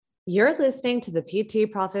You're listening to the PT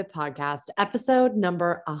Profit Podcast, episode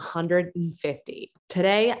number 150.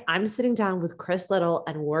 Today, I'm sitting down with Chris Little,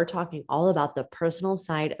 and we're talking all about the personal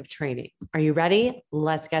side of training. Are you ready?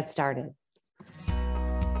 Let's get started.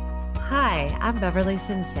 Hi, I'm Beverly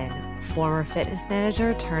Simpson, former fitness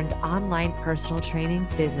manager turned online personal training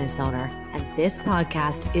business owner. And this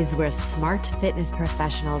podcast is where smart fitness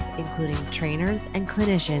professionals, including trainers and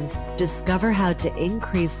clinicians, discover how to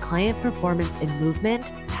increase client performance in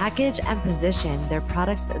movement, package and position their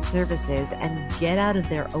products and services, and get out of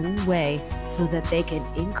their own way so that they can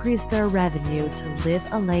increase their revenue to live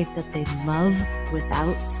a life that they love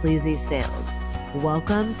without sleazy sales.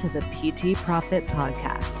 Welcome to the PT Profit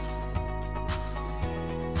Podcast.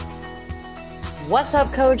 What's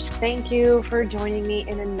up, Coach? Thank you for joining me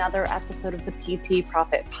in another episode of the PT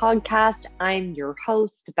Profit Podcast. I'm your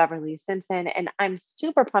host, Beverly Simpson, and I'm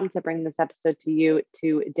super pumped to bring this episode to you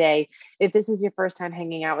today. If this is your first time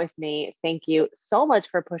hanging out with me, thank you so much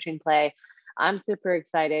for pushing play. I'm super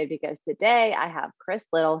excited because today I have Chris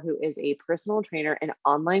Little, who is a personal trainer and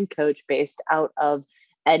online coach based out of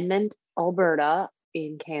Edmonton, Alberta,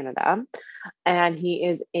 in Canada. And he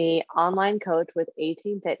is a online coach with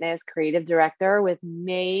A-Team Fitness, creative director with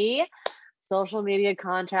me, social media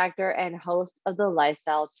contractor, and host of the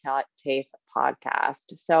Lifestyle Chase podcast.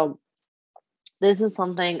 So this is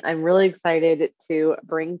something I'm really excited to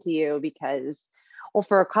bring to you because, well,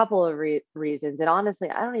 for a couple of reasons. And honestly,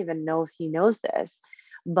 I don't even know if he knows this.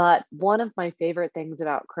 But one of my favorite things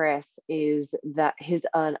about Chris is that his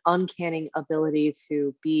uncanny ability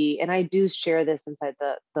to be, and I do share this inside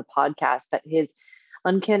the podcast, but his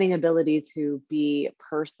uncanny ability to be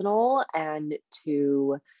personal and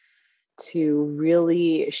to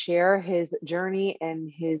really share his journey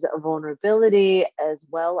and his vulnerability, as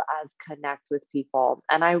well as connect with people.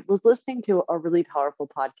 And I was listening to a really powerful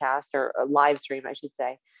podcast, or a live stream, I should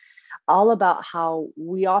say, all about how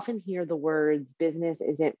we often hear the words business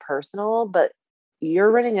isn't personal, but you're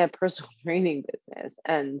running a personal training business.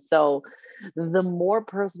 And so the more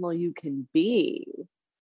personal you can be,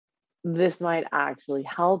 this might actually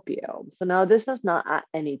help you. So now this is not at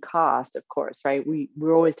any cost, of course, right?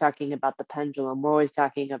 We're always talking about the pendulum. We're always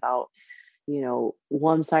talking about,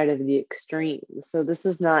 one side of the extremes. So this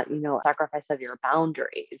is not, sacrifice of your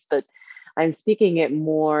boundaries, but I'm speaking it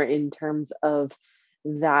more in terms of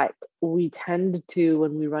that we tend to,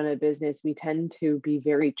 when we run a business, we tend to be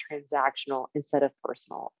very transactional instead of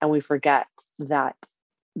personal. And we forget that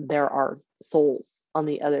there are souls on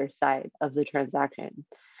the other side of the transaction.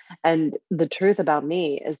 And the truth about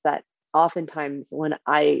me is that oftentimes when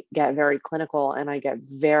I get very clinical and I get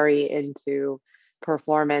very into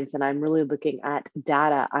performance and I'm really looking at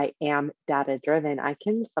data, I am data driven, I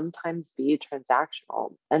can sometimes be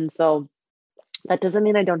transactional. And so that doesn't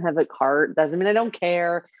mean I don't have a heart. Doesn't mean I don't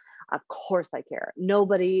care. Of course I care.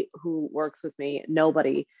 Nobody who works with me,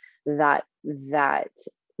 nobody that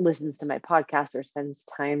listens to my podcast or spends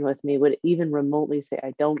time with me would even remotely say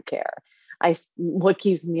I don't care. What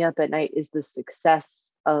keeps me up at night is the successes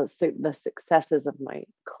of my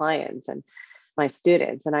clients and my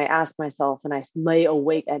students. And I ask myself, and I lay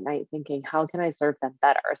awake at night thinking, how can I serve them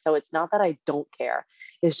better? So it's not that I don't care.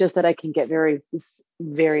 It's just that I can get very,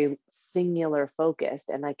 very singular focused,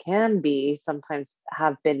 and I can be sometimes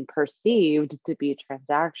have been perceived to be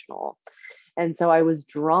transactional. And so I was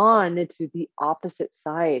drawn to the opposite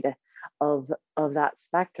side of that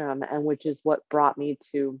spectrum, and which is what brought me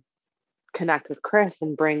to connect with Chris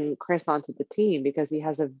and bring Chris onto the team, because he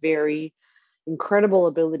has a very incredible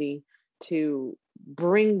ability to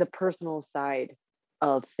bring the personal side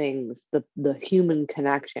of things, the human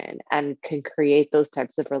connection, and can create those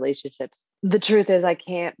types of relationships. The truth is, I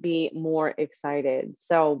can't be more excited.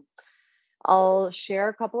 So I'll share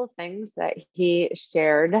a couple of things that he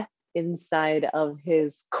shared inside of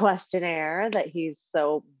his questionnaire that he's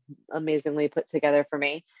so amazingly put together for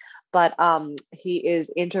me. But he is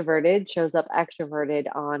introverted, shows up extroverted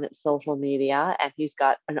on social media, and he's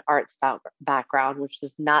got an arts background, which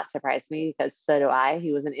does not surprise me because so do I.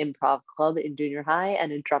 He was an improv club in junior high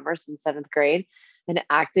and a drummer since 7th grade, and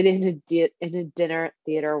acted in a dinner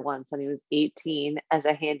theater once when he was 18 as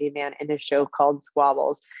a handyman in a show called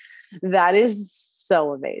Squabbles. That is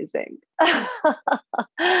so amazing.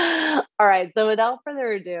 All right, so without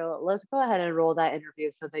further ado, let's go ahead and roll that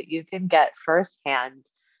interview so that you can get firsthand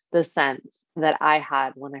the sense that I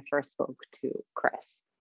had when I first spoke to Chris.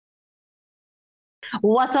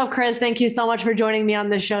 What's up, Chris? Thank you so much for joining me on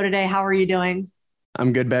the show today. How are you doing?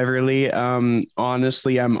 I'm good, Beverly.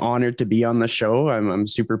 Honestly, I'm honored to be on the show. I'm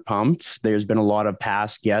super pumped. There's been a lot of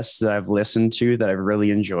past guests that I've listened to that I've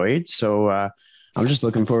really enjoyed. So I'm just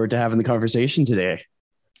looking forward to having the conversation today.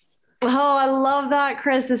 Oh, I love that,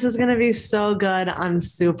 Chris. This is going to be so good. I'm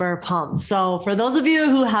super pumped. So, for those of you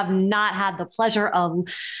who have not had the pleasure of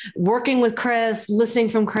working with Chris, listening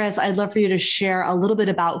from Chris, I'd love for you to share a little bit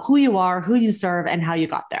about who you are, who you serve, and how you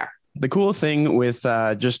got there. The cool thing with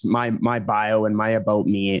just my bio and my about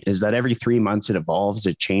me is that every 3 months it evolves,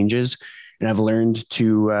 it changes. And I've learned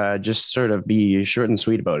to just sort of be short and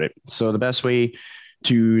sweet about it. So the best way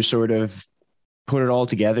to sort of put it all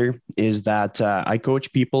together is that I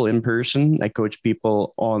coach people in person. I coach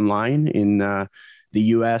people online in the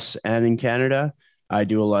US and in Canada. I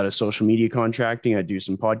do a lot of social media contracting. I do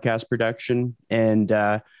some podcast production, and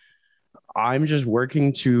I'm just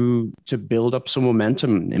working to build up some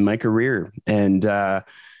momentum in my career and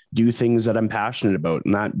do things that I'm passionate about.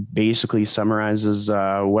 And that basically summarizes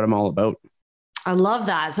what I'm all about. I love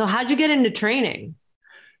that. So, how'd you get into training?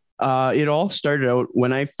 It all started out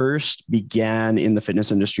when I first began in the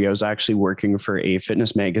fitness industry. I was actually working for a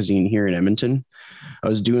fitness magazine here in Edmonton. I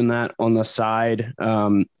was doing that on the side,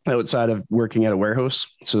 outside of working at a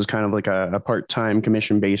warehouse. So it was kind of like a part-time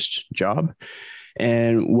commission-based job.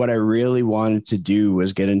 And what I really wanted to do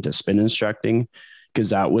was get into spin instructing, because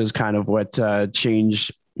that was kind of what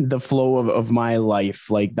changed the flow of my life.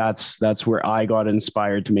 Like that's where I got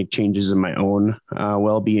inspired to make changes in my own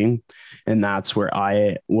well-being. And that's where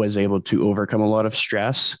I was able to overcome a lot of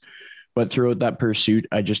stress. But throughout that pursuit,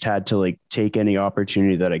 I just had to like take any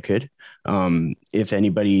opportunity that I could. If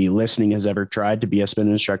anybody listening has ever tried to be a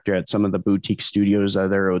spin instructor at some of the boutique studios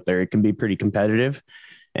that are out there, it can be pretty competitive.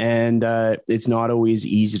 And it's not always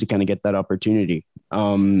easy to kind of get that opportunity.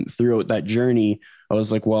 Throughout that journey, I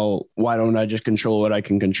was like, well, why don't I just control what I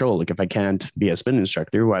can control? Like if I can't be a spin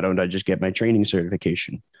instructor, why don't I just get my training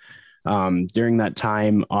certification? During that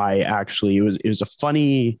time, it was a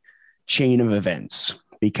funny chain of events,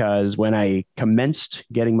 because when I commenced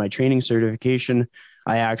getting my training certification,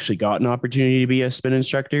 I actually got an opportunity to be a spin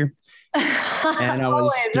instructor. And I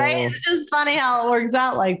was still, right? It's just funny how it works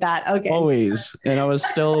out like that. Okay. Always. And I was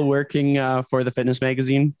still working for the fitness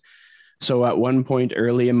magazine. So at one point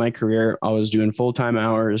early in my career, I was doing full-time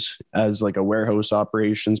hours as like a warehouse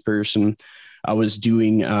operations person. I was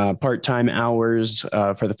doing part-time hours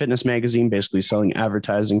for the fitness magazine, basically selling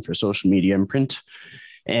advertising for social media and print.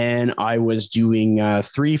 And I was doing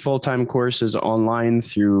 3 full-time courses online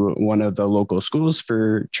through one of the local schools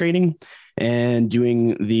for training, and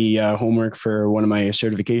doing the homework for one of my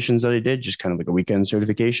certifications that I did, just kind of like a weekend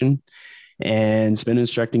certification. And spin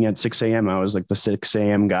instructing at 6 a.m. I was like the 6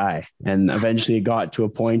 a.m. guy. And eventually it got to a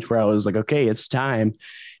point where I was like, okay, it's time.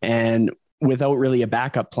 And without really a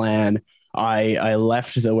backup plan, I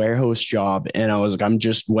left the warehouse job, and I was like, I'm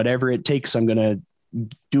just, whatever it takes, I'm going to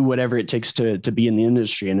do whatever it takes to be in the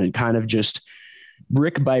industry. And it kind of just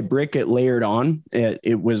brick by brick, it layered on.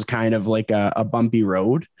 It was kind of like a bumpy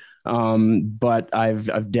road. But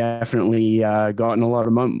I've definitely gotten a lot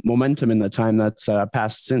of momentum in the time that's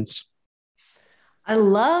passed since. I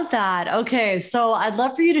love that. Okay. So I'd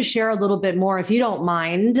love for you to share a little bit more, if you don't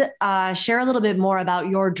mind, share a little bit more about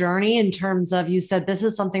your journey in terms of, you said this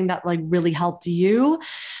is something that like really helped you.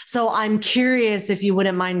 So I'm curious if you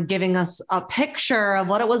wouldn't mind giving us a picture of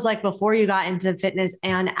what it was like before you got into fitness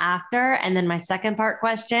and after. And then my second part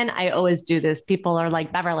question, I always do this. People are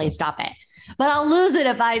like, Beverly, stop it. But I'll lose it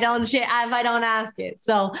if I don't ask it.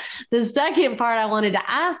 So the second part I wanted to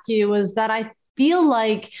ask you was that I feel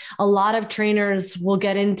like a lot of trainers will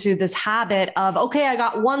get into this habit of, okay, I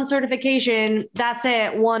got one certification, that's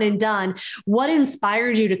it, one and done. What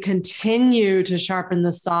inspired you to continue to sharpen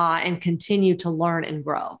the saw and continue to learn and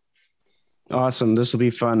grow? Awesome. This will be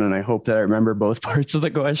fun. And I hope that I remember both parts of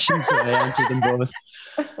the question, so I answered them both.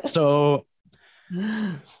 So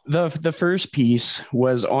the first piece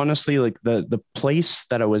was honestly like the place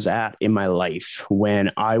that I was at in my life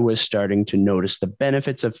when I was starting to notice the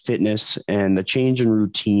benefits of fitness and the change in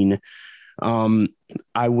routine.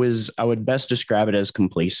 I would best describe it as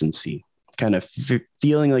complacency, kind of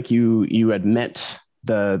feeling like you had met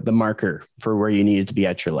the marker for where you needed to be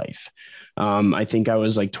at your life. I think I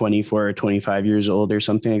was like 24 or 25 years old or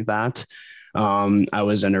something like that. I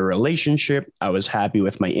was in a relationship. I was happy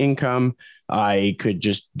with my income. I could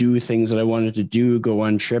just do things that I wanted to do, go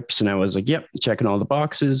on trips. And I was like, yep, checking all the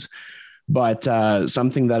boxes. But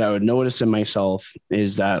something that I would notice in myself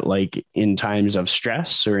is that like in times of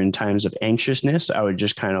stress or in times of anxiousness, I would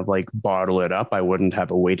just kind of like bottle it up. I wouldn't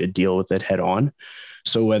have a way to deal with it head on.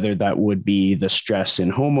 So whether that would be the stress in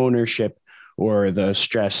home ownership, or the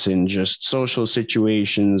stress in just social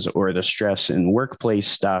situations, or the stress in workplace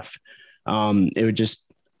stuff,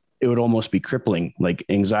 it would almost be crippling, like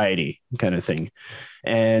anxiety kind of thing.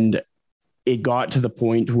 And it got to the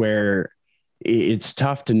point where it's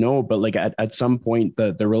tough to know, but like at some point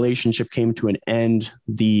the relationship came to an end.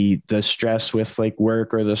 The stress with like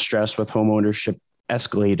work or the stress with home ownership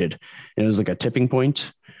escalated. And it was like a tipping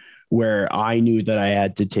point where I knew that I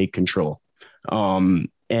had to take control.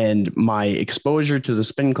 And my exposure to the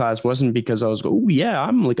spin class wasn't because I was, oh yeah,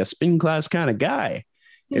 I'm like a spin class kind of guy.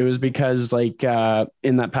 It was because like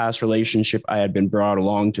in that past relationship, I had been brought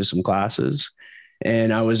along to some classes,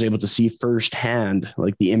 and I was able to see firsthand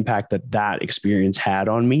like the impact that experience had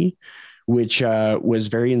on me, which was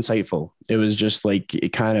very insightful. It was just like,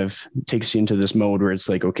 it kind of takes you into this mode where it's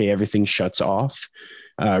like, okay, everything shuts off,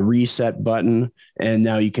 reset button, and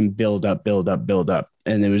now you can build up, build up, build up.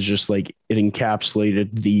 And it was just like, it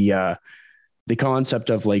encapsulated the concept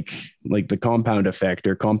of like the compound effect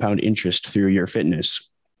or compound interest through your fitness.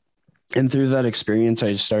 And through that experience,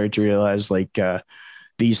 I started to realize like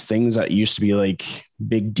these things that used to be like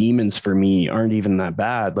big demons for me aren't even that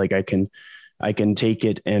bad. Like I can take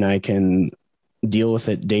it and I can deal with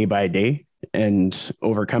it day by day and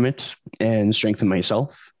overcome it and strengthen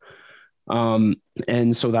myself.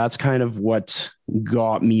 And so that's kind of what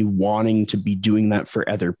got me wanting to be doing that for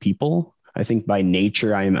other people. I think by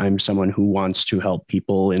nature, I'm someone who wants to help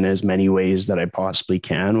people in as many ways that I possibly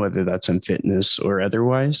can, whether that's in fitness or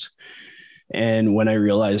otherwise. And when I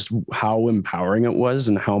realized how empowering it was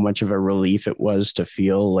and how much of a relief it was to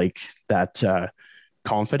feel like that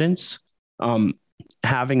confidence,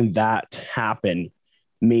 having that happen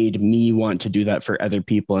made me want to do that for other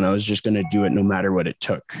people. And I was just going to do it no matter what it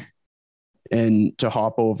took. And to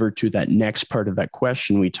hop over to that next part of that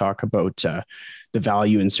question, we talk about the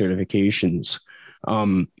value in certifications.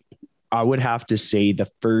 I would have to say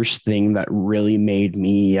the first thing that really made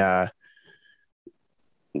me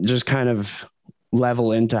just kind of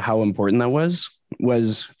level into how important that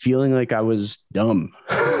was feeling like I was dumb.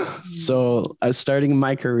 So starting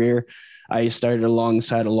my career, I started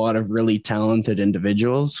alongside a lot of really talented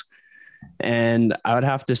individuals. And I would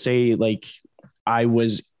have to say, like, I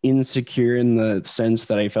was insecure in the sense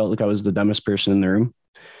that I felt like I was the dumbest person in the room.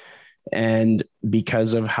 And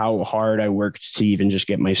because of how hard I worked to even just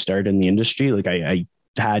get my start in the industry, like I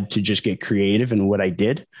had to just get creative in what I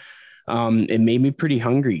did. It made me pretty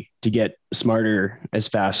hungry to get smarter as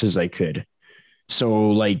fast as I could. So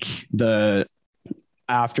like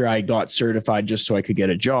after I got certified just so I could get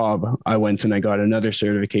a job, I went and I got another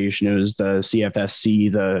certification. It was the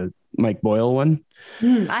CFSC, the Mike Boyle one.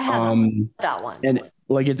 I had that one. And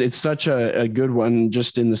like, it's such a good one,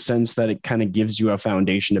 just in the sense that it kind of gives you a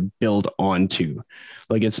foundation to build onto.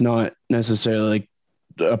 Like, it's not necessarily like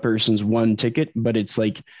a person's one ticket, but it's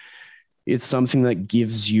like, it's something that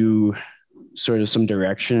gives you sort of some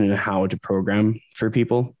direction in how to program for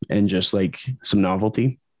people and just like some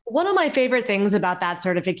novelty. One of my favorite things about that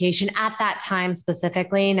certification at that time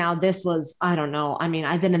specifically, now this was, I don't know, I mean,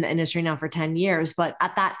 I've been in the industry now for 10 years, but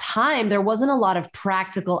at that time, there wasn't a lot of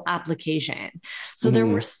practical application. So there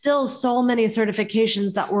were still so many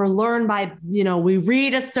certifications that were learned by, we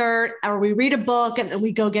read a cert or we read a book and then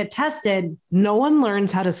we go get tested. No one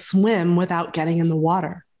learns how to swim without getting in the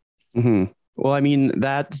water. Mm-hmm. Well, I mean,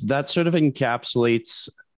 that sort of encapsulates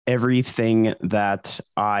everything that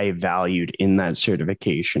I valued in that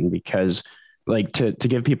certification, because like to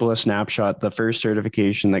give people a snapshot, the first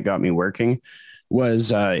certification that got me working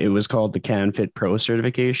was it was called the CanFit Pro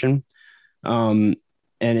certification. And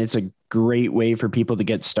it's a great way for people to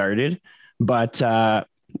get started. But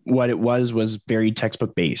what it was very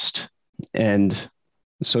textbook based. And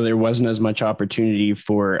so there wasn't as much opportunity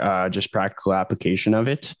for just practical application of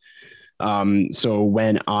it. So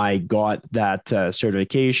when I got that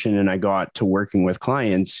certification and I got to working with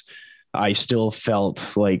clients, I still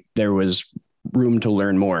felt like there was room to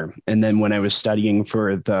learn more. And then when I was studying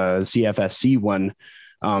for the CFSC one,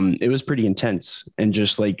 it was pretty intense, and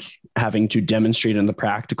just like having to demonstrate in the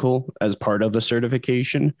practical as part of the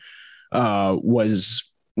certification was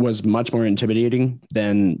much more intimidating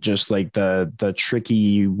than just like the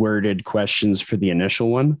tricky worded questions for the initial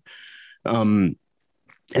one.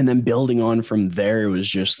 And then building on from there, it was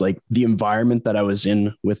just like the environment that I was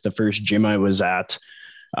in with the first gym I was at.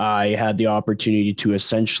 I had the opportunity to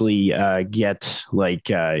essentially get like,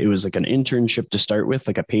 it was like an internship to start with,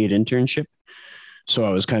 like a paid internship. So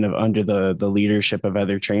I was kind of under the leadership of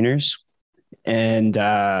other trainers. And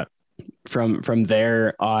from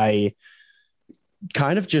there, I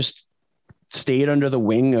kind of just stayed under the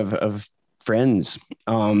wing of friends.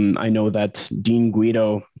 I know that Dean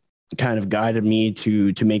Guido kind of guided me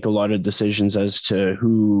to make a lot of decisions as to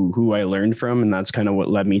who I learned from. And that's kind of what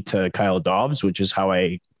led me to Kyle Dobbs, which is how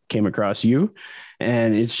I came across you.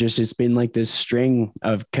 And it's been like this string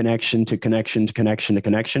of connection to connection to connection to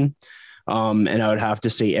connection. And I would have to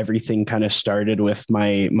say everything kind of started with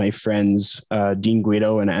my friends, Dean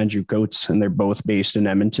Guido and Andrew Coates, and they're both based in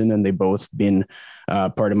Edmonton, and they've both been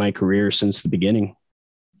part of my career since the beginning.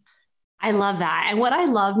 I love that. And what I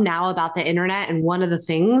love now about the internet, and one of the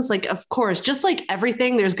things, like, of course, just like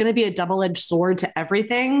everything, there's going to be a double-edged sword to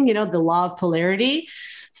everything, you know, the law of polarity.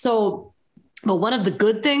 So, but one of the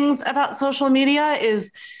good things about social media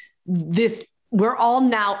is this, we're all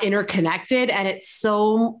now interconnected, and it's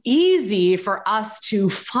so easy for us to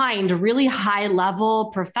find really high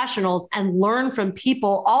level professionals and learn from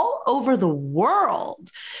people all over the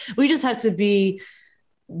world. We just have to be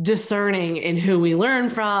discerning in who we learn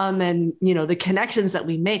from, and, you know, the connections that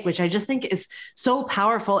we make, which I just think is so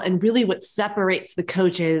powerful, and really what separates the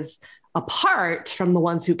coaches apart from the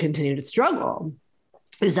ones who continue to struggle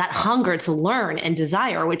is that hunger to learn and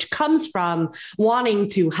desire, which comes from wanting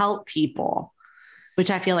to help people, which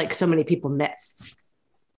I feel like so many people miss.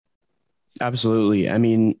 Absolutely. I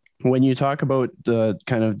mean, when you talk about the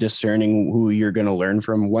kind of discerning who you're going to learn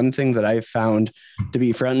from, one thing that I've found to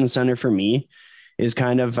be front and center for me is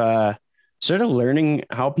kind of sort of learning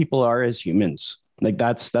how people are as humans. Like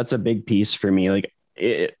that's a big piece for me. Like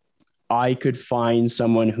I could find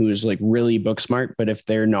someone who's like really book smart, but if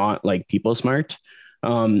they're not like people smart,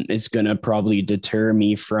 it's going to probably deter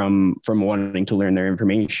me from wanting to learn their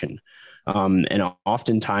information. And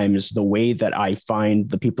oftentimes the way that I find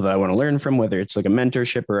the people that I want to learn from, whether it's like a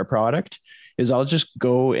mentorship or a product, is I'll just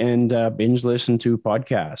go and binge listen to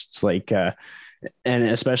podcasts. Like, and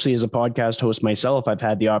especially as a podcast host myself, I've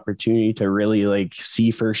had the opportunity to really like see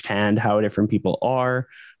firsthand how different people are.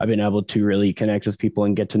 I've been able to really connect with people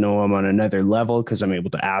and get to know them on another level because I'm able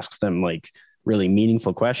to ask them like really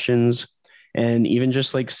meaningful questions. And even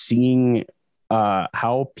just like seeing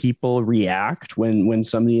how people react when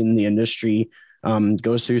somebody in the industry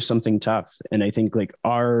goes through something tough. And I think like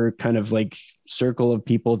our kind of like circle of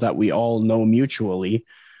people that we all know mutually,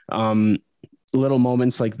 little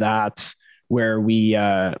moments like that where we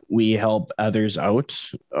help others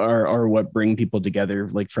out are what bring people together,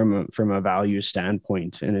 like from a value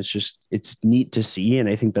standpoint. And it's neat to see. And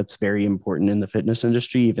I think that's very important in the fitness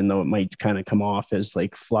industry, even though it might kind of come off as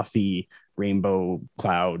like fluffy rainbow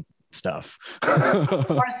cloud stuff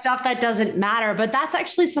or stuff that doesn't matter. But that's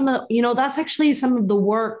actually some of the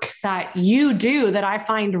work that you do that I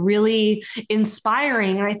find really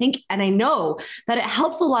inspiring. And I know that it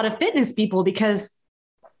helps a lot of fitness people, because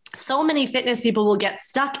so many fitness people will get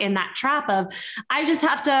stuck in that trap of, I just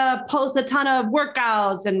have to post a ton of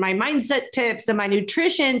workouts and my mindset tips and my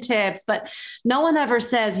nutrition tips. But no one ever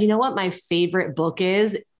says, you know what my favorite book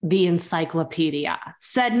is? The encyclopedia.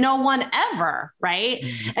 Said no one ever, right?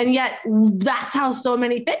 Mm-hmm. And yet that's how so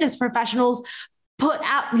many fitness professionals put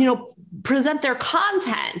out, present their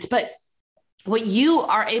content. But what you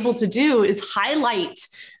are able to do is highlight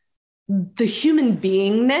the human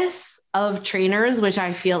beingness of trainers, which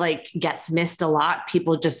I feel like gets missed a lot.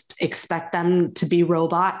 People just expect them to be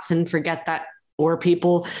robots and forget that we're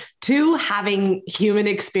people too, having human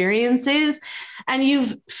experiences. And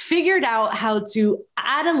you've figured out how to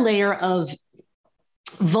add a layer of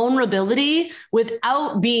vulnerability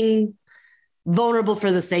without being vulnerable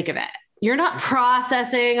for the sake of it. You're not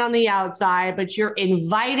processing on the outside, but you're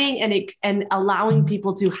inviting and allowing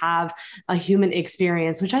people to have a human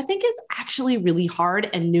experience, which I think is actually really hard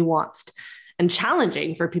and nuanced and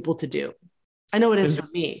challenging for people to do. I know it is for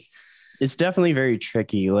me. It's definitely very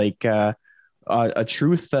tricky. Like a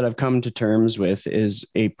truth that I've come to terms with is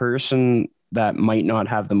a person that might not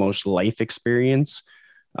have the most life experience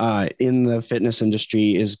in the fitness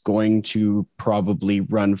industry is going to probably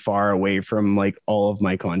run far away from like all of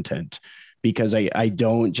my content, because I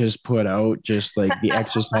don't just put out just like the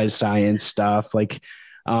exercise science stuff. Like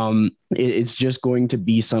it's just going to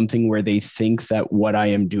be something where they think that what I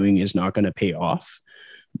am doing is not going to pay off.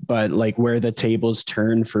 But like where the tables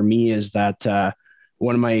turn for me is that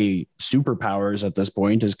one of my superpowers at this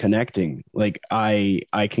point is connecting. Like I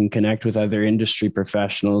can connect with other industry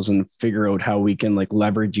professionals and figure out how we can like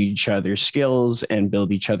leverage each other's skills and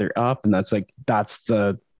build each other up. And that's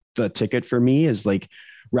the ticket for me, is like,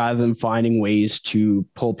 rather than finding ways to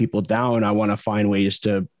pull people down, I want to find ways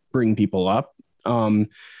to bring people up. And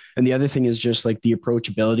the other thing is just like the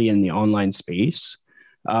approachability in the online space.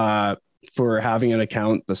 For having an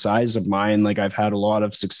account the size of mine, like I've had a lot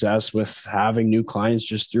of success with having new clients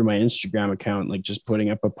just through my Instagram account, like just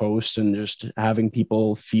putting up a post and just having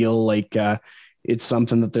people feel like it's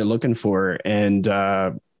something that they're looking for. And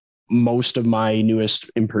most of my newest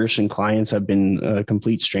in-person clients have been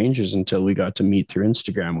complete strangers until we got to meet through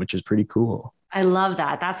Instagram, which is pretty cool. I love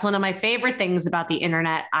that. That's one of my favorite things about the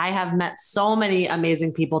internet. I have met so many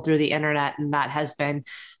amazing people through the internet, and that has been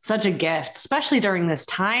such a gift, especially during this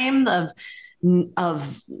time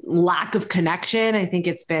of lack of connection. I think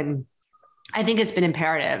it's been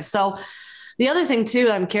imperative. So the other thing too,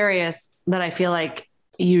 I'm curious, that I feel like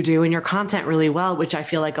you do in your content really well, which I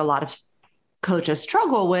feel like a lot of coaches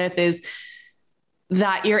struggle with, is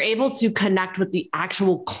that you're able to connect with the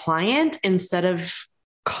actual client instead of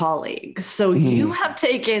colleagues. So you have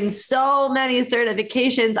taken so many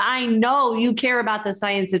certifications. I know you care about the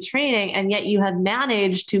science of training, and yet you have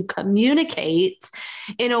managed to communicate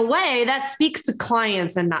in a way that speaks to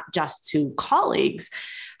clients and not just to colleagues.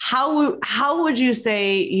 How would you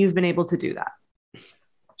say you've been able to do that?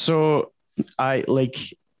 So I like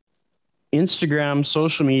Instagram,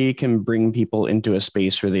 social media can bring people into a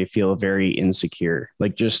space where they feel very insecure,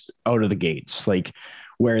 like just out of the gates, like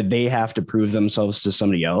where they have to prove themselves to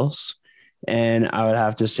somebody else. And I would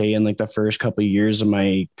have to say in like the first couple of years of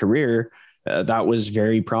my career, that was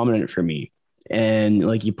very prominent for me. And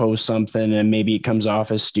like you post something and maybe it comes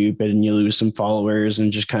off as stupid and you lose some followers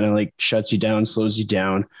and just kind of like shuts you down, slows you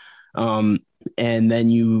down. And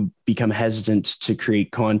then you become hesitant to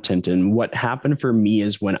create content. And what happened for me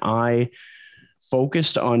is when I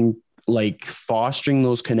focused on like fostering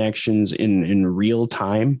those connections in real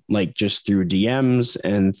time, like just through DMs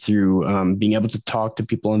and through being able to talk to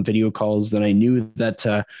people on video calls, then I knew that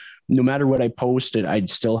no matter what I posted, I'd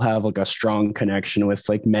still have like a strong connection with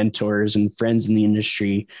like mentors and friends in the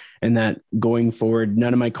industry, and that going forward,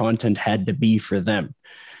 none of my content had to be for them.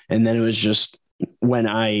 And then it was just, when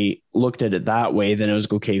I looked at it that way, then it was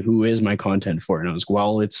okay, who is my content for? And I was,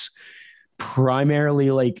 well, it's primarily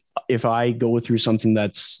like if I go through something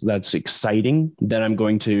that's exciting, then I'm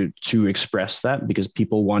going to express that because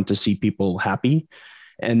people want to see people happy.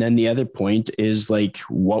 And then the other point is like,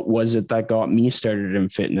 what was it that got me started in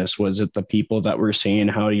fitness? Was it the people that were saying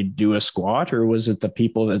how you do a squat, or was it the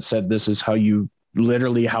people that said, this is how you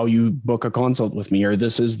book a consult with me, or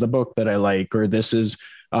this is the book that I like, or this is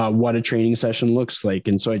what a training session looks like?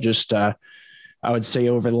 And so I just, I would say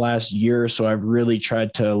over the last year or so, I've really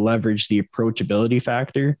tried to leverage the approachability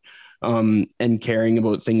factor and caring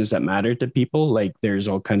about things that matter to people. Like there's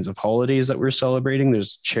all kinds of holidays that we're celebrating.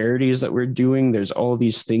 There's charities that we're doing. There's all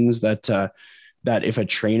these things that if a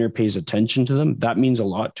trainer pays attention to them, that means a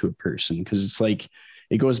lot to a person. Cause it's like,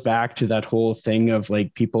 it goes back to that whole thing of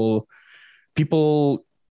like people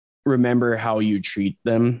remember how you treat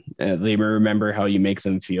them. They remember how you make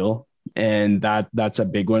them feel. And that's a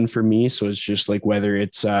big one for me. So it's just like, whether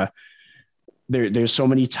it's there's so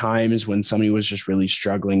many times when somebody was just really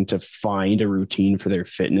struggling to find a routine for their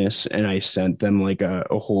fitness, and I sent them like a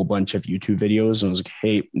whole bunch of YouTube videos and I was like,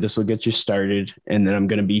 hey, this will get you started, and then I'm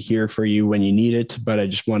going to be here for you when you need it, but I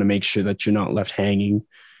just want to make sure that you're not left hanging.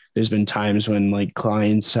 There's been times when like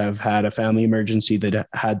clients have had a family emergency that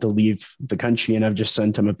had to leave the country, and I've just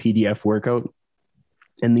sent them a PDF workout.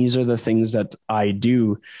 And these are the things that I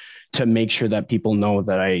do to make sure that people know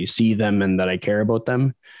that I see them and that I care about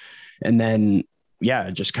them. And then, yeah,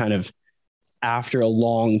 just kind of after a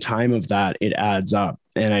long time of that, it adds up.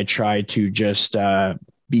 And I try to just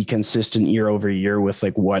be consistent year over year with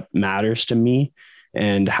like what matters to me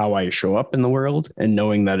and how I show up in the world, and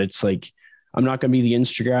knowing that it's like, I'm not going to be the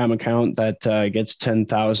Instagram account that gets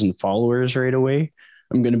 10,000 followers right away.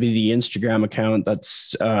 I'm going to be the Instagram account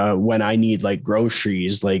that's when I need like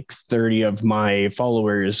groceries, like 30 of my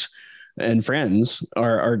followers and friends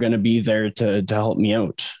are going to be there to help me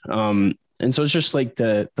out. And so it's just like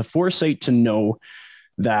the foresight to know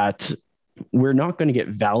that we're not going to get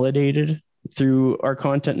validated through our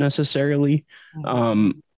content necessarily.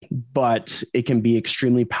 But it can be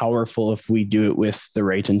extremely powerful if we do it with the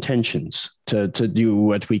right intentions to do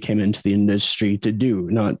what we came into the industry to do,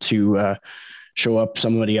 not to show up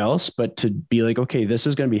somebody else, but to be like, okay, this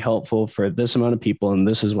is going to be helpful for this amount of people, and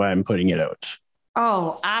this is why I'm putting it out.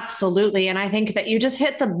 Oh, absolutely. And I think that you just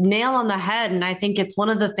hit the nail on the head. And I think it's one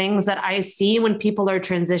of the things that I see when people are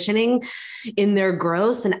transitioning in their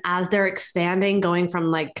growth and as they're expanding, going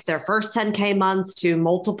from like their first 10K months to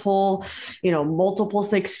multiple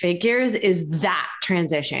 6 figures, is that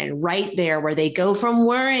transition right there where they go from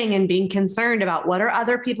worrying and being concerned about what are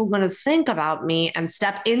other people going to think about me, and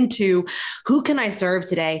step into who can I serve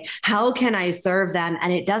today? How can I serve them?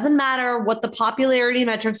 And it doesn't matter what the popularity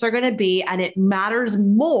metrics are going to be. And it matters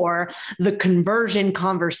more the conversion,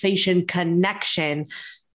 conversation, connection,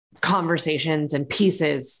 conversations and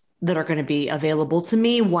pieces that are going to be available to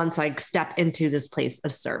me once I step into this place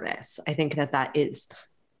of service. I think that is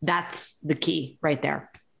that's the key right there.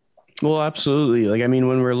 Well, absolutely. Like, I mean,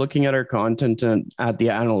 when we're looking at our content and at the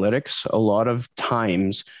analytics, a lot of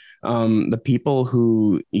times, the people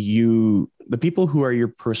who are your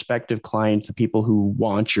prospective clients, the people who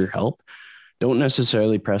want your help, don't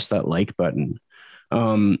necessarily press that like button.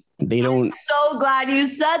 They don't. I'm so glad you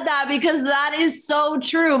said that, because that is so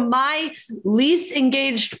true. My least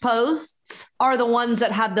engaged posts are the ones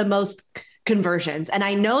that have the most conversions. And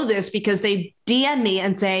I know this because they DM me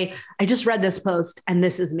and say, I just read this post and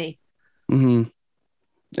this is me. Mm-hmm.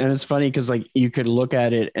 And it's funny because like you could look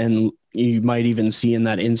at it and you might even see in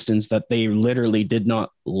that instance that they literally did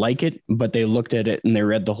not like it, but they looked at it and they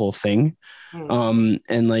read the whole thing. And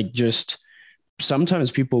like, just sometimes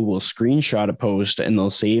people will screenshot a post and they'll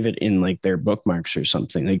save it in like their bookmarks or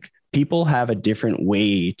something. Like, people have a different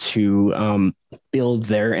way to build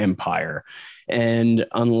their empire. And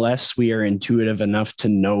unless we are intuitive enough to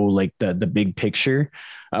know like the big picture,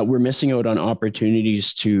 we're missing out on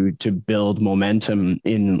opportunities to build momentum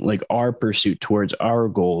in like our pursuit towards our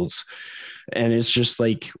goals. And it's just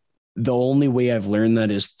like, the only way I've learned that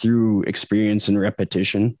is through experience and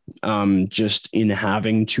repetition. Just in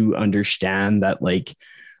having to understand that like,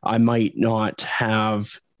 I might not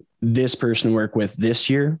have this person work with this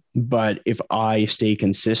year, but if I stay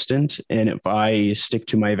consistent and if I stick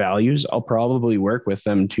to my values, I'll probably work with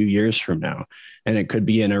them 2 years from now. And it could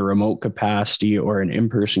be in a remote capacity or an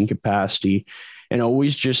in-person capacity, and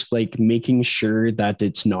always just like making sure that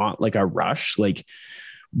it's not like a rush, like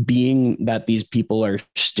being that these people are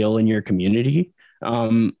still in your community.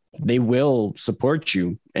 They will support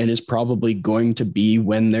you, and is probably going to be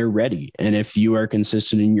when they're ready. And if you are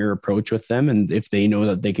consistent in your approach with them, and if they know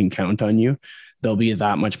that they can count on you, they'll be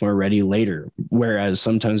that much more ready later. Whereas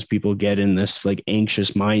sometimes people get in this like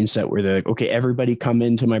anxious mindset where they're like, okay, everybody come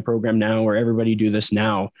into my program now, or everybody do this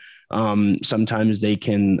now. Sometimes they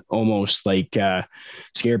can almost like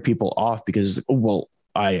scare people off because, oh, well,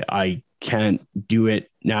 I can't do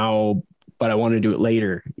it now, but I want to do it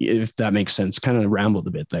later, if that makes sense. Kind of rambled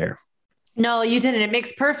a bit there. No, you didn't. It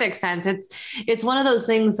makes perfect sense. It's one of those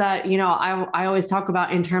things that, you know, I always talk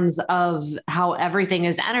about in terms of how everything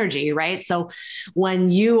is energy, right? So when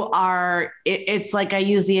you are, it's like I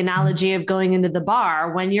use the analogy of going into the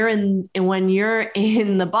bar. When you're in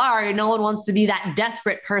the bar, no one wants to be that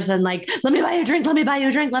desperate person. Like, let me buy you a drink. Let me buy you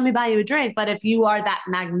a drink. Let me buy you a drink. But if you are that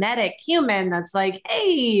magnetic human, that's like,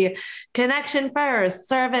 hey, connection first,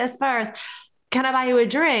 service first. Can I buy you a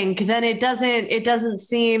drink? Then it doesn't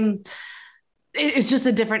seem, it's just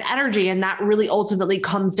a different energy. And that really ultimately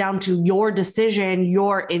comes down to your decision,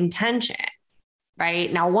 your intention,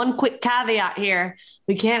 right? Now, one quick caveat here,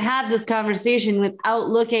 we can't have this conversation without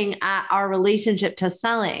looking at our relationship to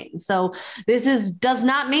selling. So does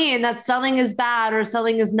not mean that selling is bad or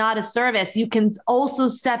selling is not a service. You can also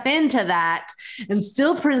step into that and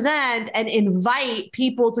still present and invite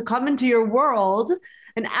people to come into your world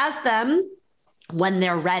and ask them when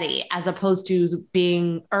they're ready, as opposed to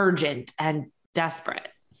being urgent and desperate,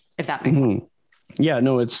 if that makes sense. Yeah,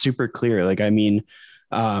 no, it's super clear. Like, I mean,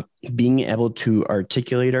 being able to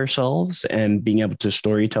articulate ourselves and being able to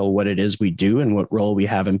storytell what it is we do and what role we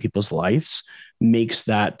have in people's lives makes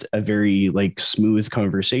that a very like smooth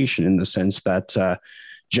conversation, in the sense that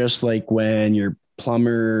just like when your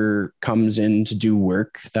plumber comes in to do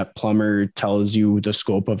work, that plumber tells you the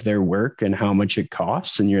scope of their work and how much it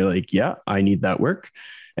costs, and you're like, yeah, I need that work.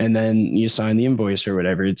 And then you sign the invoice or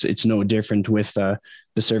whatever. It's no different with the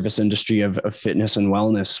service industry of fitness and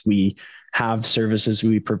wellness. We have services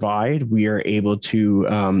we provide. We are able to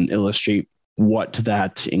illustrate what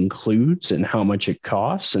that includes and how much it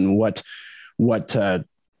costs, and what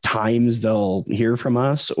times they'll hear from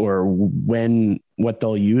us, or what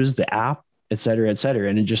they'll use the app, et cetera, et cetera.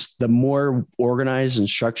 And just the more organized and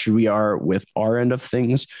structured we are with our end of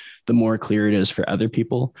things, the more clear it is for other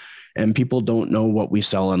people. And people don't know what we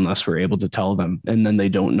sell unless we're able to tell them. And then they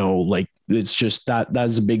don't know, like, it's just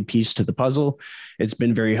that's a big piece to the puzzle. It's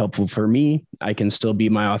been very helpful for me. I can still be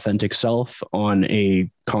my authentic self on a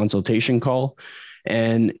consultation call.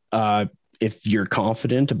 And if you're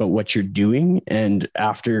confident about what you're doing, and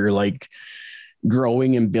after like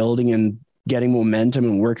growing and building and getting momentum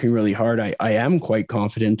and working really hard, I am quite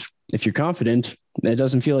confident. If you're confident, it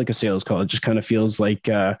doesn't feel like a sales call. It just kind of feels like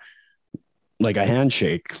a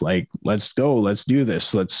handshake. Like, let's go, let's do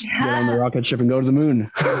this. Let's get on the rocket ship and go to the moon.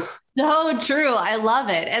 So true. I love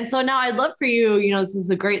it. And so now I'd love for you, this is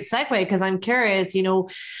a great segue because I'm curious,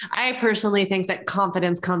 I personally think that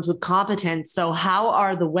confidence comes with competence. So how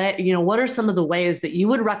are what are some of the ways that you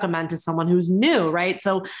would recommend to someone who's new, right?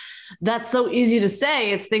 So that's so easy to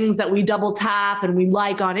say. It's things that we double tap and we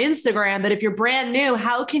like on Instagram. But if you're brand new,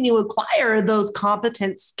 how can you acquire those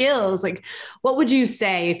competent skills? Like, what would you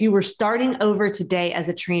say if you were starting over today as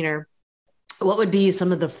a trainer? What would be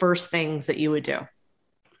some of the first things that you would do?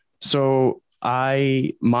 So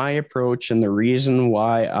my approach and the reason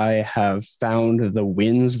why I have found the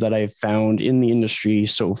wins that I've found in the industry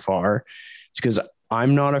so far is because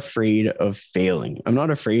I'm not afraid of failing. I'm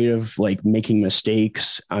not afraid of like making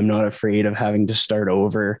mistakes. I'm not afraid of having to start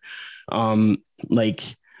over.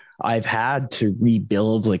 Like I've had to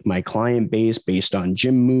rebuild like my client base based on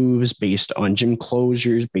gym moves, based on gym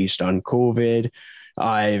closures, based on COVID.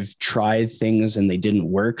 I've tried things and they didn't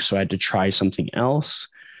work, so I had to try something else.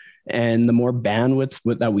 And the more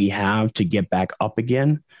bandwidth that we have to get back up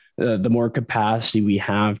again, the more capacity we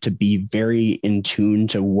have to be very in tune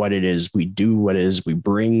to what it is we do, what it is we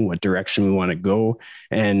bring, what direction we want to go,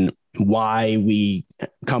 and why we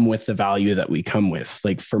come with the value that we come with.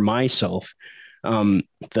 Like for myself,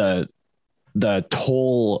 the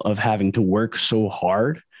toll of having to work so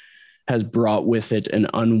hard has brought with it an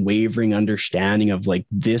unwavering understanding of like,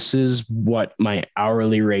 this is what my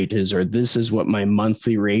hourly rate is, or this is what my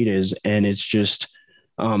monthly rate is. And it's just,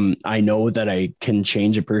 I know that I can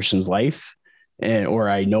change a person's life, or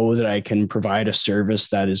I know that I can provide a service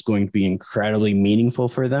that is going to be incredibly meaningful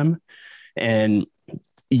for them. And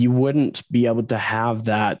you wouldn't be able to have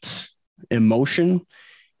that emotion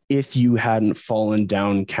if you hadn't fallen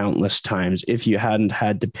down countless times, if you hadn't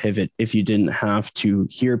had to pivot, if you didn't have to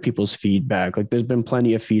hear people's feedback. Like there's been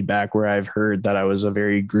plenty of feedback where I've heard that I was a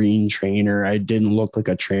very green trainer, I didn't look like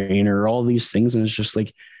a trainer, all these things. And it's just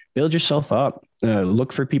like, build yourself up,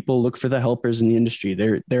 look for people, look for the helpers in the industry.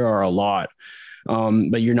 There are a lot,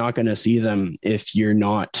 but you're not going to see them if you're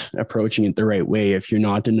not approaching it the right way. If you're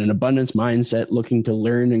not in an abundance mindset, looking to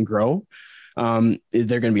learn and grow, they're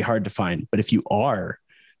going to be hard to find. But if you are,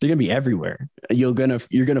 they're going to be everywhere. You're going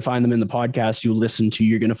to find them in the podcast you listen to.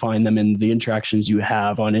 You're going to find them in the interactions you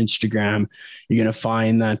have on Instagram. You're going to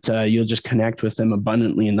find that you'll just connect with them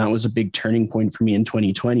abundantly. And that was a big turning point for me in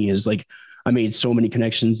 2020 is like, I made so many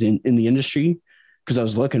connections in the industry because I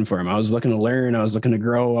was looking for them. I was looking to learn. I was looking to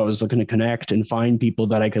grow. I was looking to connect and find people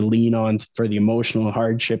that I could lean on for the emotional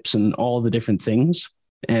hardships and all the different things.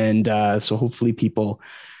 And so hopefully people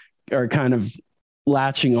are kind of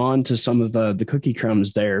latching on to some of the cookie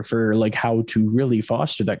crumbs there for like how to really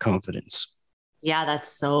foster that confidence. Yeah,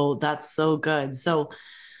 that's so good. So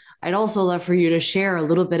I'd also love for you to share a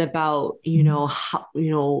little bit about,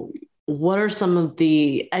 how, what are some of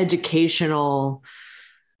the educational,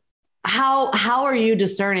 how are you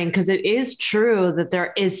discerning? Because it is true that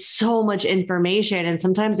there is so much information and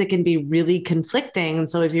sometimes it can be really conflicting. And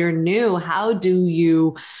so if you're new, how do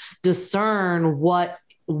you discern what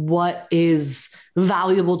is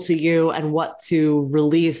valuable to you and what to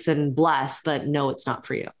release and bless, but no, it's not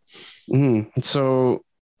for you? So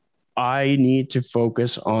I need to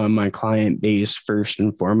focus on my client base first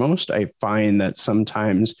and foremost. I find that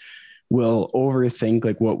sometimes we'll overthink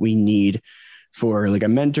like what we need for like a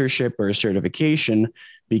mentorship or a certification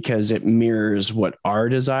because it mirrors what our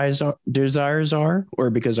desires are, or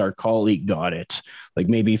because our colleague got it. Like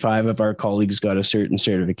maybe 5 of our colleagues got a certain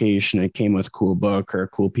certification. It came with a cool book or a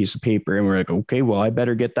cool piece of paper. And we're like, okay, well, I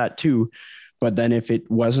better get that too. But then if it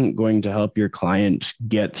wasn't going to help your client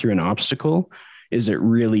get through an obstacle, is it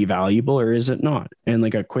really valuable or is it not? And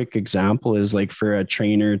like a quick example is like for a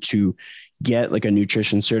trainer to get like a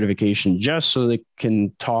nutrition certification just so they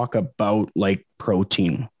can talk about like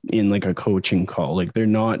protein in like a coaching call. Like they're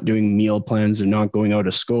not doing meal plans, they're not going out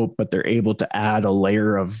of scope, but they're able to add a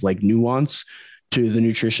layer of like nuance to the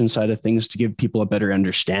nutrition side of things to give people a better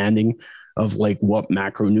understanding of like what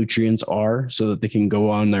macronutrients are so that they can go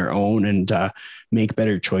on their own and make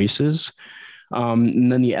better choices.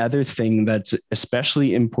 And then the other thing that's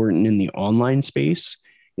especially important in the online space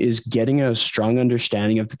is getting a strong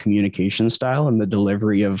understanding of the communication style and the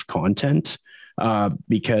delivery of content.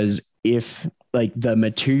 Because if like the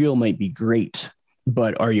material might be great,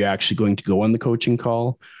 but are you actually going to go on the coaching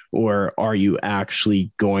call, or are you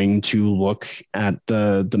actually going to look at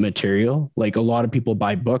the material? Like a lot of people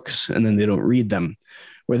buy books and then they don't read them,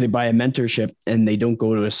 or they buy a mentorship and they don't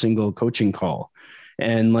go to a single coaching call.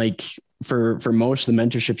 And like for most of the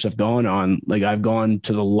mentorships I've gone on, like I've gone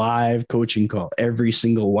to the live coaching call, every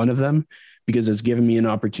single one of them, because it's given me an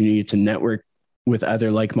opportunity to network with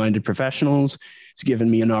other like-minded professionals. It's given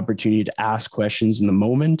me an opportunity to ask questions in the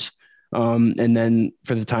moment. And then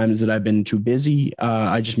for the times that I've been too busy,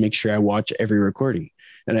 I just make sure I watch every recording.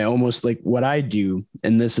 And I almost like what I do,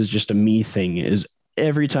 and this is just a me thing, is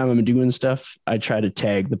every time I'm doing stuff, I try to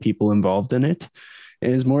tag the people involved in it.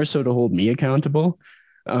 It is more so to hold me accountable,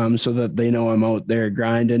 so that they know I'm out there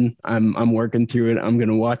grinding. I'm working through it. I'm going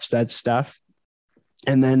to watch that stuff.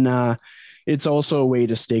 And then it's also a way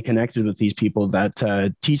to stay connected with these people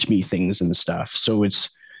that teach me things and stuff. So it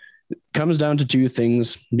comes down to two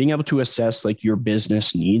things: being able to assess like your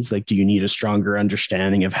business needs. Like, do you need a stronger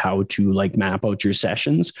understanding of how to like map out your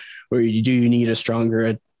sessions, or do you need a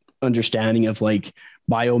stronger understanding of like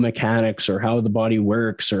biomechanics or how the body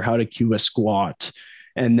works or how to cue a squat?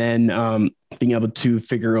 And then being able to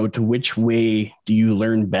figure out to which way do you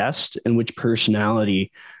learn best and which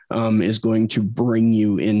personality is going to bring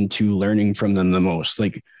you into learning from them the most.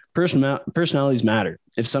 Like personalities matter.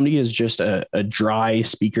 If somebody is just a dry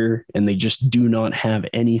speaker and they just do not have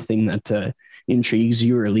anything that intrigues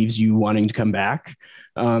you or leaves you wanting to come back,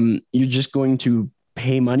 you're just going to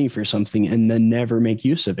pay money for something and then never make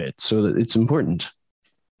use of it. So it's important.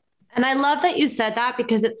 And I love that you said that,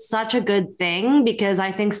 because it's such a good thing, because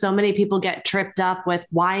I think so many people get tripped up with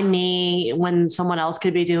why me when someone else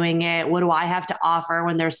could be doing it. What do I have to offer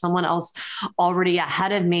when there's someone else already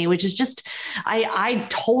ahead of me, which is just, I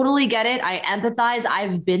totally get it. I empathize.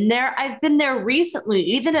 I've been there. I've been there recently,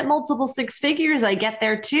 even at multiple six figures. I get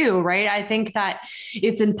there too, right? I think that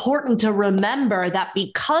it's important to remember that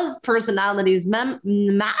because personalities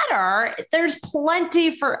matter, there's plenty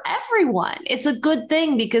for everyone. It's a good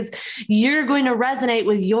thing because you're going to resonate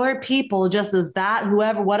with your people just as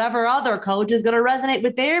whatever other coach is going to resonate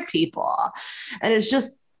with their people. And it's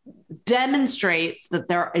just demonstrates that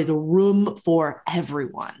there is room for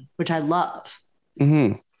everyone, which I love.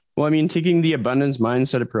 Mm-hmm. Well, I mean, taking the abundance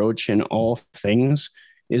mindset approach in all things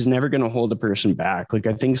is never going to hold a person back. Like,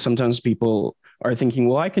 I think sometimes people are thinking,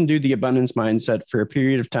 well, I can do the abundance mindset for a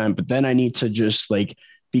period of time, but then I need to just like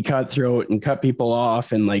be cutthroat and cut people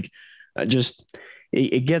off and like just...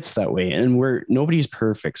 It gets that way, and nobody's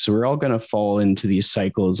perfect. So we're all going to fall into these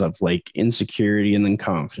cycles of like insecurity and then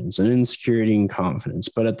confidence and insecurity and confidence.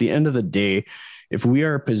 But at the end of the day, if we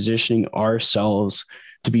are positioning ourselves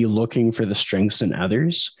to be looking for the strengths in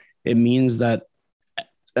others, it means that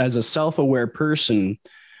as a self-aware person,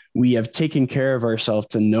 we have taken care of ourselves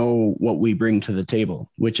to know what we bring to the table,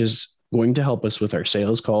 which is going to help us with our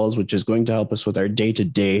sales calls, which is going to help us with our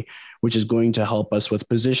day-to-day, which is going to help us with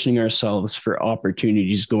positioning ourselves for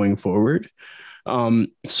opportunities going forward.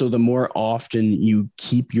 So the more often you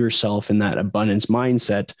keep yourself in that abundance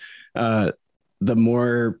mindset, the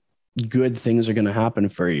more good things are going to happen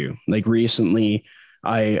for you. Like recently,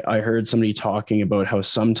 I heard somebody talking about how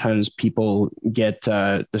sometimes people get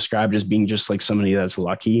described as being just like somebody that's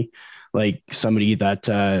lucky, like somebody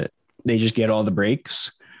that they just get all the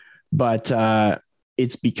breaks. But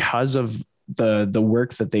it's because of the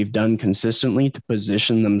work that they've done consistently to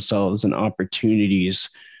position themselves in opportunities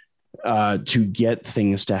to get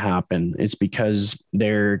things to happen. It's because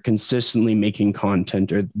they're consistently making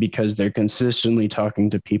content, or because they're consistently talking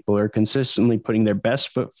to people, or consistently putting their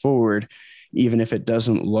best foot forward, even if it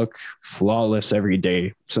doesn't look flawless every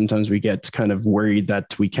day. Sometimes we get kind of worried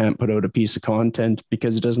that we can't put out a piece of content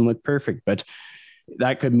because it doesn't look perfect, but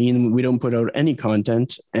that could mean we don't put out any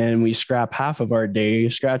content and we scrap half of our day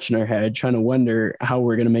scratching our head, trying to wonder how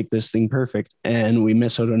we're going to make this thing perfect. And we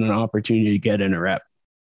miss out on an opportunity to get in a rep.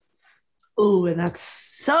 Oh, and that's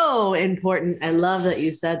so important. I love that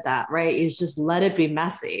you said that, right? Is just let it be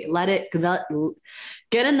messy. Let it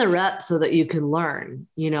get in the rep so that you can learn,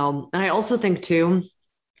 And I also think too,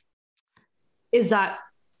 is that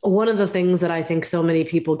one of the things that I think so many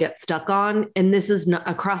people get stuck on, and this is not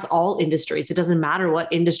across all industries, it doesn't matter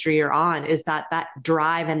what industry you're on, is that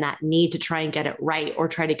drive and that need to try and get it right or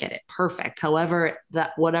try to get it perfect. However,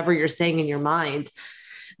 that whatever you're saying in your mind,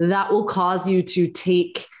 that will cause you to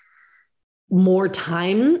take more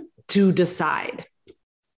time to decide.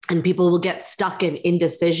 And people will get stuck in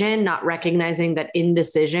indecision, not recognizing that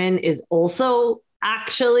indecision is also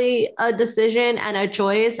actually a decision and a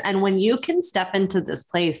choice. And when you can step into this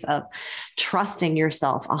place of trusting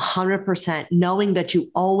yourself 100%, knowing that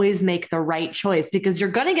you always make the right choice, because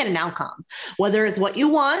you're going to get an outcome, whether it's what you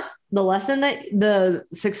want, the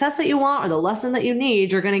success that you want, or the lesson that you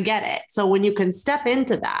need, you're going to get it. So when you can step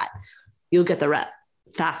into that, you'll get the rep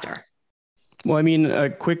faster. Well, I mean, a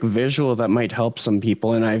quick visual that might help some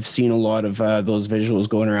people, and I've seen a lot of those visuals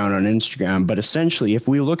going around on Instagram, but essentially, if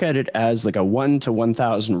we look at it as like a 1 to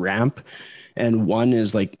 1,000 ramp, and 1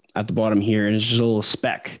 is like at the bottom here, and it's just a little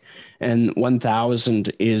speck, and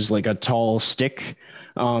 1,000 is like a tall stick,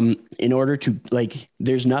 in order to like,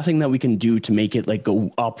 there's nothing that we can do to make it like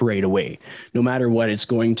go up right away. No matter what, it's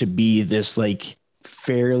going to be this like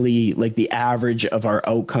fairly, like the average of our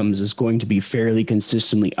outcomes is going to be fairly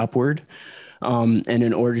consistently upward. And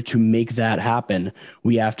in order to make that happen,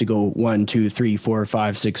 we have to go 1, 2, 3, 4,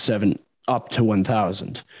 5, 6, 7, up to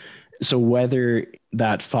 1,000. So whether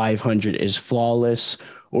that 500 is flawless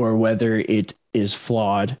or whether it is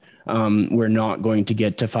flawed, we're not going to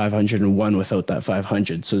get to 501 without that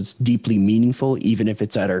 500. So it's deeply meaningful, even if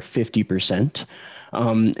it's at our 50%.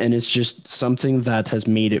 And it's just something that has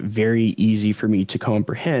made it very easy for me to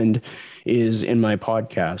comprehend is in my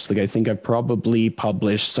podcast. Like, I think I've probably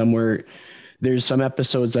published somewhere, there's some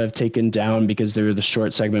episodes I've taken down because they're the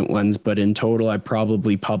short segment ones, but in total, I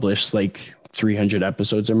probably published like 300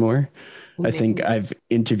 episodes or more. I think I've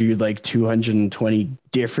interviewed like 220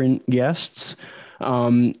 different guests.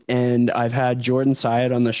 And I've had Jordan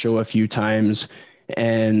Syatt on the show a few times,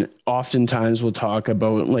 and oftentimes we'll talk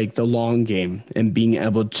about like the long game and being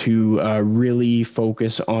able to really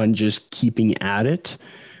focus on just keeping at it,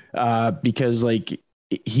 because like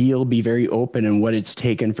he'll be very open in what it's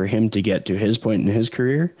taken for him to get to his point in his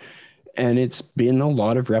career. And it's been a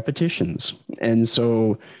lot of repetitions. And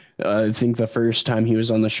so I think the first time he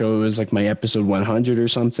was on the show was like my episode 100 or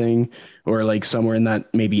something, or like somewhere in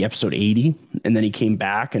that, maybe episode 80. And then he came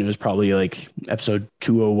back and it was probably like episode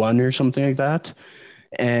 201 or something like that.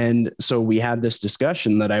 And so we had this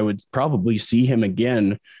discussion that I would probably see him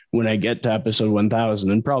again when I get to episode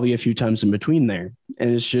 1000, and probably a few times in between there. And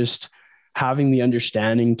it's just having the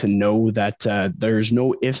understanding to know that there's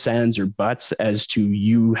no ifs, ands, or buts as to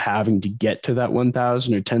you having to get to that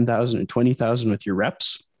 1,000 or 10,000 or 20,000 with your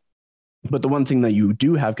reps. But the one thing that you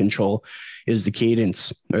do have control is the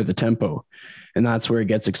cadence or the tempo. And that's where it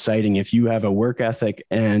gets exciting. If you have a work ethic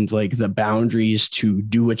and like the boundaries to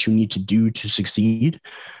do what you need to do to succeed,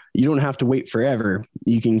 you don't have to wait forever.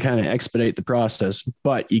 You can kind of expedite the process,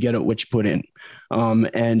 but you get out what you put in.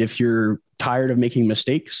 And if you're tired of making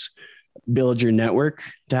mistakes, build your network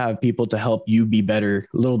to have people to help you be better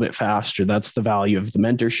a little bit faster. That's the value of the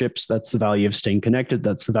mentorships. That's the value of staying connected.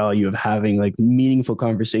 That's the value of having like meaningful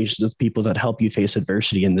conversations with people that help you face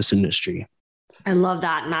adversity in this industry. I love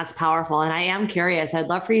that. And that's powerful. And I am curious, I'd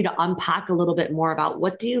love for you to unpack a little bit more about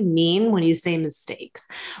what do you mean when you say mistakes?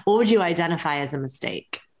 What would you identify as a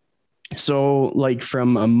mistake? So like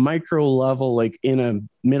from a micro level, like in a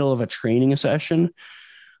middle of a training session,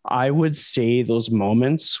 I would say those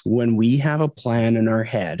moments when we have a plan in our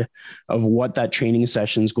head of what that training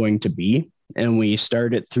session is going to be, and we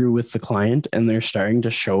start it through with the client and they're starting to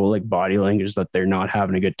show like body language that they're not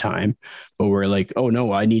having a good time, but we're like, oh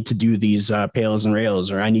no, I need to do these pails and rails,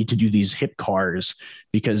 or I need to do these hip cars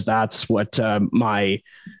because that's what my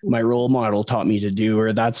role model taught me to do,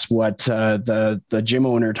 or that's what the gym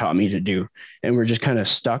owner taught me to do. And we're just kind of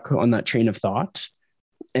stuck on that train of thought,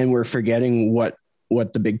 and we're forgetting what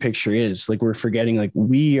the big picture is. Like, we're forgetting, like,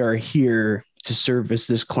 we are here to service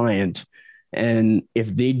this client. And if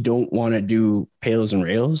they don't want to do pails and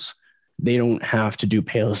rails, they don't have to do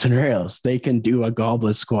pails and rails. They can do a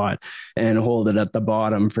goblet squat and hold it at the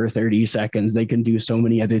bottom for 30 seconds. They can do so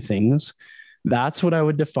many other things. That's what I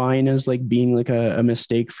would define as like being like a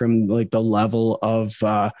mistake from like the level of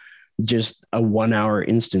just a 1 hour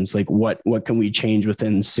instance. Like what can we change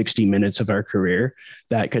within 60 minutes of our career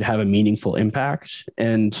that could have a meaningful impact?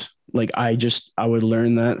 And like, I would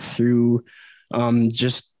learn that through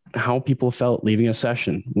just how people felt leaving a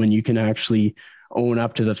session, when you can actually own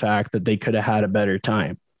up to the fact that they could have had a better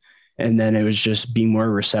time. And then it was just being more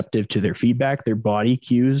receptive to their feedback, their body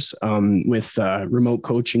cues. With remote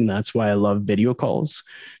coaching, that's why I love video calls,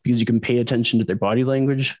 because you can pay attention to their body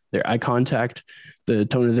language, their eye contact, the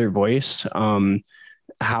tone of their voice,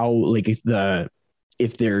 how like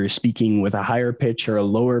if they're speaking with a higher pitch or a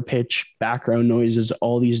lower pitch, background noises,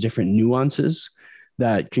 all these different nuances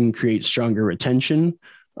that can create stronger retention.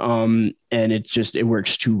 And it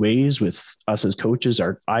works two ways with us as coaches: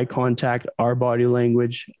 our eye contact, our body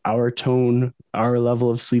language, our tone, our level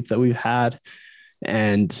of sleep that we've had.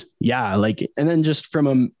 And yeah, like, and then just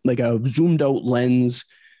from a zoomed out lens,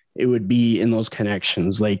 it would be in those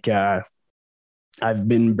connections. Like, I've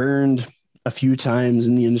been burned a few times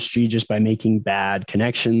in the industry just by making bad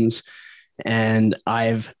connections. And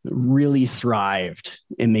I've really thrived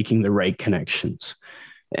in making the right connections.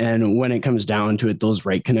 And when it comes down to it, those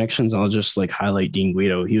right connections, I'll just like highlight Dean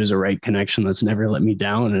Guido. He was a right connection that's never let me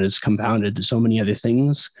down, and it's compounded to so many other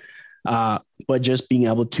things. But just being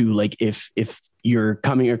able to, like, if you're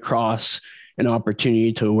coming across an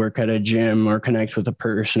opportunity to work at a gym or connect with a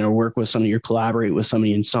person or work with somebody or collaborate with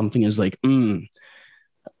somebody, and something is like,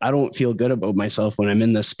 I don't feel good about myself when I'm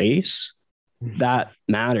in this space, that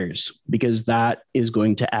matters, because that is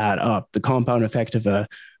going to add up. The compound effect of a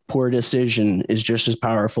poor decision is just as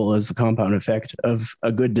powerful as the compound effect of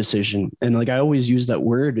a good decision. And like I always use that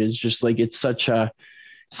word, is just like, it's such a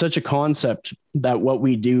concept that what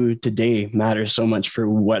we do today matters so much for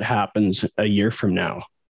what happens a year from now.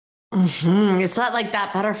 Mm-hmm. It's not like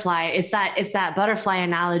that butterfly. It's that butterfly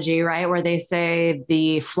analogy, right? Where they say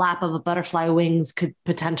the flap of a butterfly wings could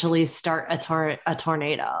potentially start a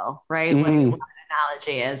tornado, right? What an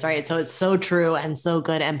analogy is, right? So it's so true and so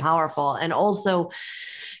good and powerful. And also,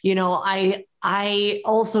 I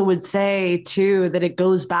also would say too, that it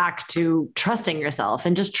goes back to trusting yourself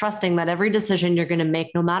and just trusting that every decision you're going to make,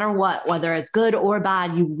 no matter what, whether it's good or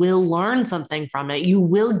bad, you will learn something from it. You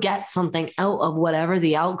will get something out of whatever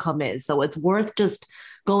the outcome is. So it's worth just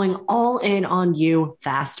going all in on you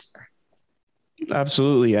faster.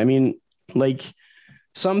 Absolutely. I mean, like,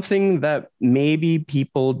 something that maybe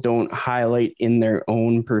people don't highlight in their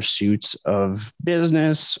own pursuits of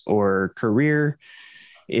business or career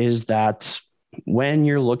is that when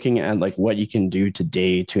you're looking at like what you can do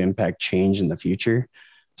today to impact change in the future,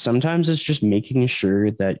 sometimes it's just making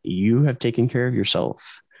sure that you have taken care of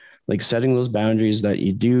yourself, like setting those boundaries, that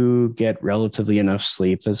you do get relatively enough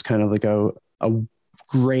sleep. That's kind of like a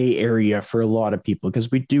gray area for a lot of people,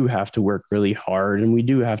 because we do have to work really hard and we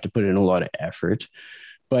do have to put in a lot of effort.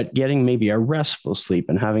 But getting maybe a restful sleep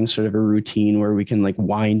and having sort of a routine where we can like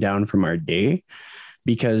wind down from our day,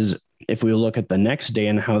 because if we look at the next day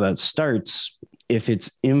and how that starts, if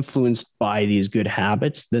it's influenced by these good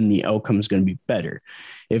habits, then the outcome is going to be better.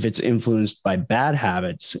 If it's influenced by bad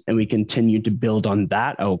habits and we continue to build on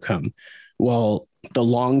that outcome, well, the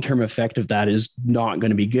long-term effect of that is not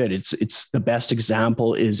going to be good. It's the best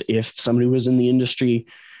example is if somebody was in the industry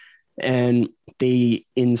and they,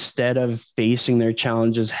 instead of facing their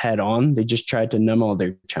challenges head on, they just tried to numb all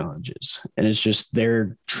their challenges. And it's just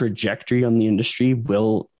their trajectory on the industry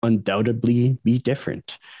will undoubtedly be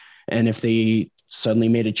different. And if they suddenly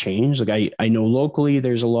made a change, like I know locally,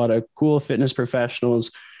 there's a lot of cool fitness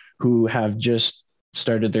professionals who have just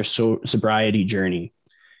started their sobriety journey.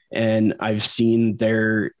 And I've seen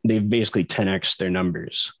they've basically 10x their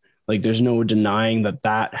numbers. Like there's no denying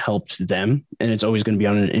that helped them. And it's always going to be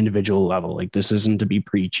on an individual level. Like this isn't to be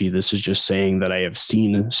preachy. This is just saying that I have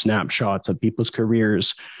seen snapshots of people's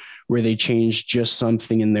careers where they changed just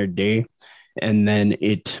something in their day, and then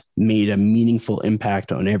it made a meaningful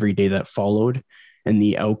impact on every day that followed. And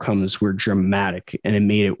the outcomes were dramatic, and it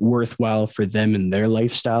made it worthwhile for them and their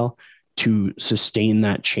lifestyle to sustain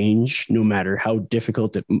that change, no matter how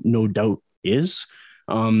difficult it no doubt is.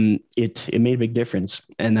 It made a big difference.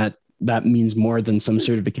 And that means more than some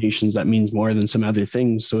certifications. That means more than some other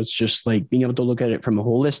things. So it's just like being able to look at it from a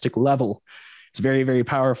holistic level. It's very, very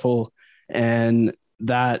powerful. And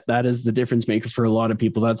that is the difference maker for a lot of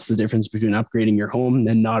people. That's the difference between upgrading your home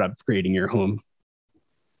and not upgrading your home.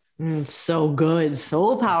 So good.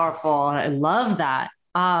 So powerful. I love that.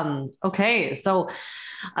 Okay. So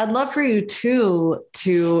I'd love for you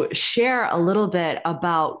to share a little bit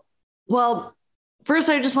about, well, first,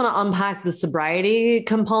 I just want to unpack the sobriety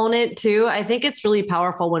component too. I think it's really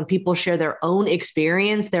powerful when people share their own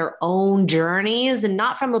experience, their own journeys, and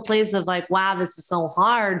not from a place of like, wow, this is so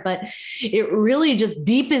hard, but it really just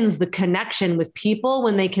deepens the connection with people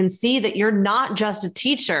when they can see that you're not just a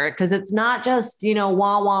teacher, because it's not just,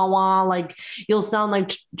 wah, wah, wah, like you'll sound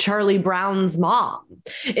like Charlie Brown's mom.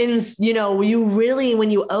 And, you really,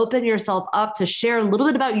 when you open yourself up to share a little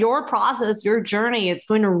bit about your process, your journey, it's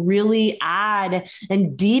going to really add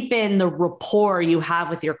and deepen the rapport you have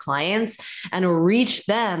with your clients and reach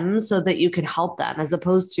them so that you can help them, as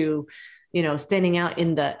opposed to, standing out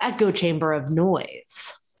in the echo chamber of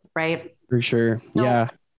noise. Right. For sure. So yeah.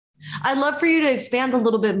 I'd love for you to expand a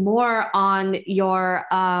little bit more on your,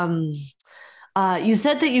 you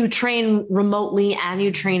said that you train remotely and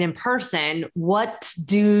you train in person.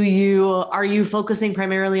 Are you focusing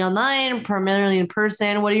primarily online, primarily in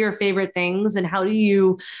person? What are your favorite things? And how do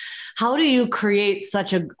you create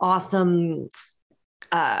such an awesome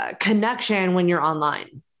connection when you're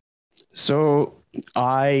online? So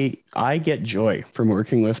I get joy from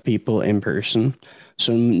working with people in person.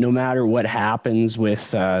 So no matter what happens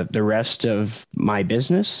with the rest of my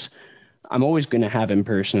business, I'm always going to have in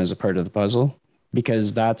person as a part of the puzzle,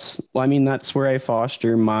 because that's where I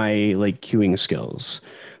foster my like cueing skills,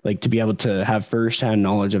 like to be able to have firsthand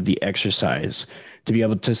knowledge of the exercise, to be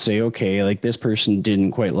able to say, okay, like this person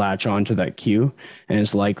didn't quite latch onto that cue, and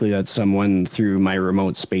it's likely that someone through my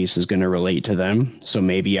remote space is going to relate to them. So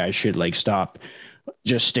maybe I should like stop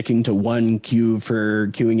just sticking to one cue for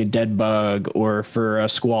cueing a dead bug or for a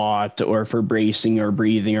squat or for bracing or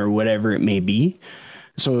breathing or whatever it may be.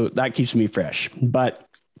 So that keeps me fresh. But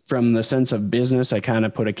from the sense of business, I kind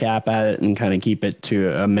of put a cap at it and kind of keep it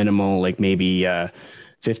to a minimal, like maybe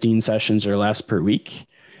 15 sessions or less per week.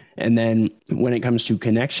 And then when it comes to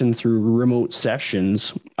connection through remote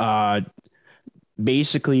sessions,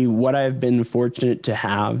 basically what I've been fortunate to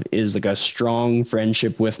have is like a strong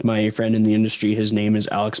friendship with my friend in the industry. His name is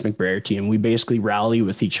Alex McBrarty, and we basically rally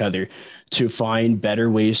with each other to find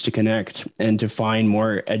better ways to connect and to find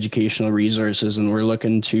more educational resources. And we're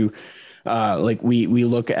looking to we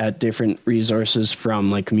look at different resources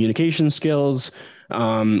from like communication skills.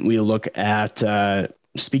 We look at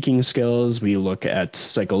speaking skills. We look at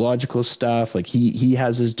psychological stuff. Like he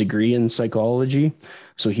has his degree in psychology,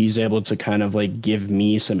 so he's able to kind of like give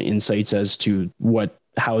me some insights as to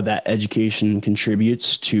how that education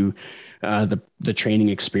contributes to the training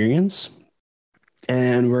experience.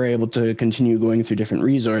 And we're able to continue going through different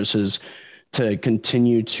resources to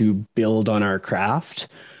continue to build on our craft.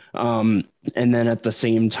 And then at the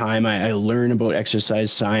same time, I learn about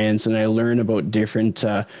exercise science and I learn about different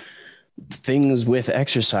things with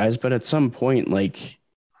exercise. But at some point, like,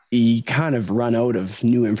 you kind of run out of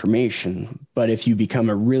new information. But if you become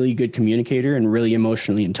a really good communicator and really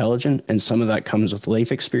emotionally intelligent, and some of that comes with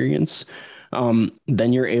life experience,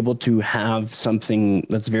 then you're able to have something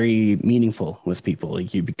that's very meaningful with people.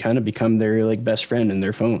 Like, you kind of become their like best friend in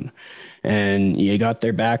their phone, and you got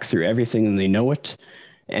their back through everything and they know it.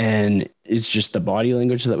 And it's just the body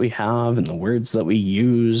language that we have and the words that we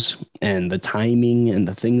use and the timing and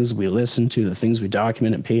the things we listen to, the things we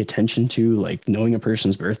document and pay attention to, like knowing a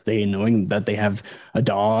person's birthday, knowing that they have a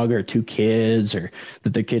dog or two kids, or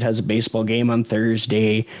that their kid has a baseball game on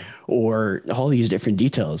Thursday, or all these different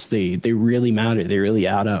details. They really matter. They really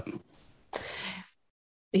add up.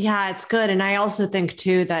 Yeah, it's good. And I also think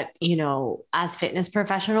too that, as fitness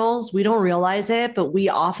professionals, we don't realize it, but we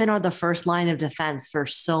often are the first line of defense for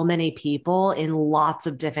so many people in lots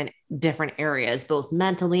of different areas, both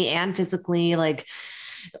mentally and physically. Like,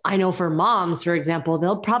 I know for moms, for example,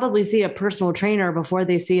 they'll probably see a personal trainer before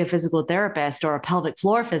they see a physical therapist or a pelvic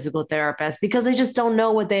floor physical therapist, because they just don't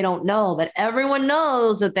know what they don't know. But everyone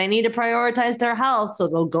knows that they need to prioritize their health, so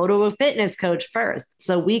they'll go to a fitness coach first.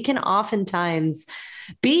 So we can oftentimes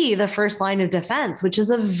be the first line of defense, which is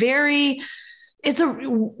we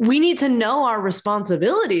need to know our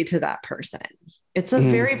responsibility to that person. It's a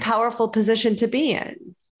very powerful position to be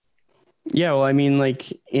in. Yeah, well, I mean,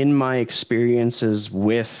 like, in my experiences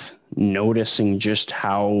with noticing just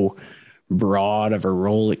how broad of a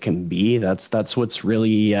role it can be, that's what's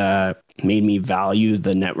really made me value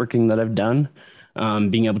the networking that I've done.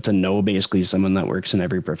 Being able to know basically someone that works in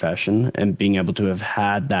every profession and being able to have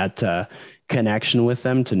had that connection with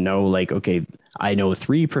them to know, like, okay, I know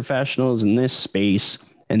 3 professionals in this space,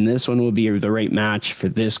 and this one will be the right match for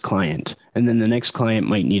this client. And then the next client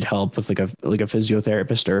might need help with like a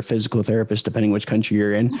physiotherapist or a physical therapist, depending which country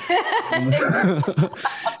you're in.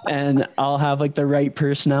 And I'll have like the right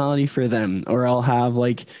personality for them. Or I'll have,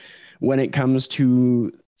 like, when it comes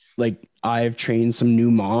to, like, I've trained some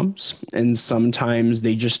new moms, and sometimes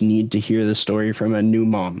they just need to hear the story from a new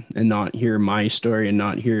mom and not hear my story and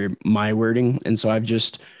not hear my wording. And so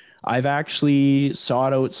I've actually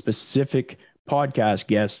sought out specific podcast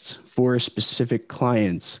guests for specific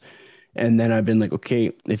clients. And then I've been like,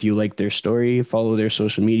 okay, if you like their story, follow their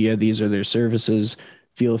social media, these are their services,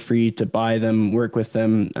 feel free to buy them, work with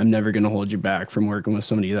them. I'm never going to hold you back from working with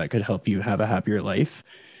somebody that could help you have a happier life.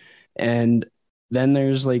 And then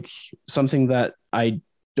there's like something that I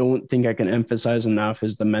don't think I can emphasize enough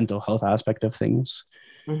is the mental health aspect of things.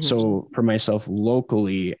 Mm-hmm. So for myself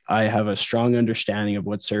locally, I have a strong understanding of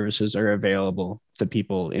what services are available to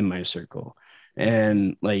people in my circle.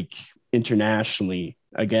 And like internationally,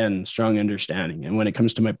 again, strong understanding. And when it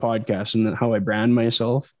comes to my podcast and how I brand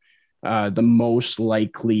myself, the most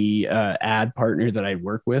likely ad partner that I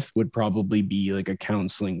work with would probably be like a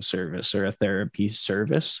counseling service or a therapy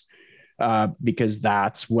service, because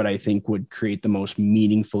that's what I think would create the most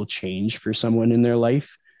meaningful change for someone in their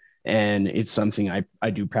life. And it's something I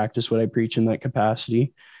do practice what I preach in that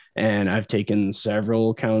capacity. And I've taken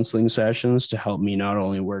several counseling sessions to help me not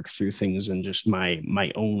only work through things in just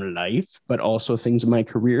my own life, but also things in my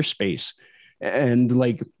career space. And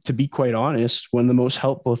like, to be quite honest, one of the most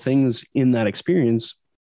helpful things in that experience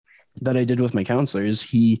that I did with my counselor is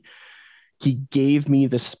he gave me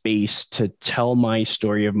the space to tell my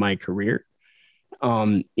story of my career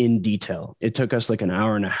in detail. It took us like an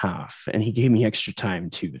hour and a half, and he gave me extra time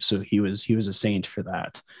too. So he was a saint for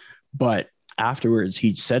that. But afterwards,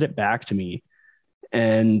 he said it back to me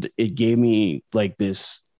And it gave me like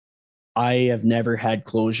this, I have never had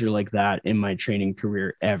closure like that in my training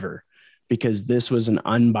career ever, because this was an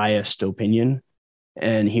unbiased opinion.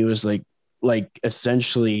 And he was like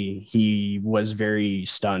essentially he was very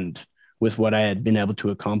stunned with what I had been able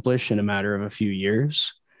to accomplish in a matter of a few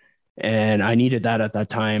years. And I needed that at that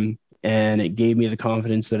time. And it gave me the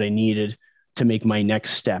confidence that I needed to make my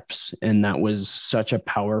next steps. And that was such a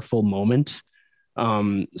powerful moment.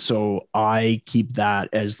 So I keep that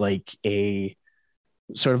as like a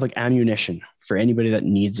sort of like ammunition for anybody that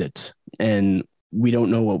needs it. And we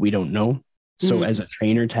don't know what we don't know. So as a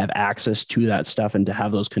trainer, to have access to that stuff and to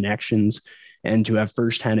have those connections and to have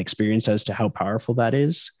firsthand experience as to how powerful that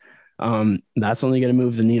is, that's only going to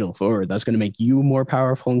move the needle forward. That's going to make you more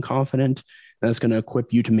powerful and confident. That's going to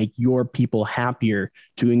equip you to make your people happier,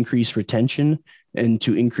 to increase retention and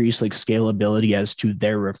to increase like scalability as to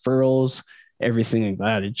their referrals, everything like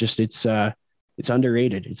that. It's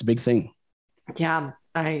underrated. It's a big thing. Yeah,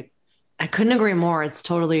 I couldn't agree more. It's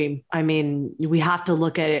totally, I mean, we have to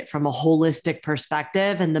look at it from a holistic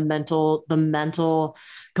perspective, and the mental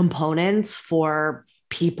components for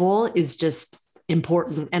people is just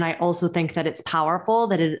important. And I also think that it's powerful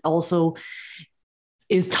that it also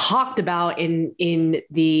is talked about in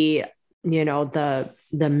the, the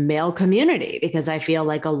male community, because I feel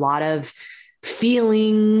like a lot of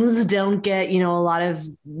feelings don't get, a lot of,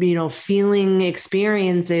 feeling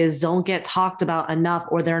experiences don't get talked about enough,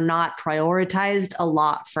 or they're not prioritized a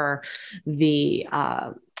lot for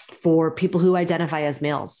people who identify as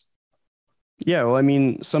males. Yeah. Well, I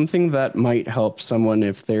mean, something that might help someone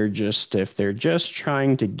if they're just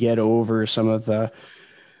trying to get over some of the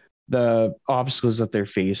obstacles that they're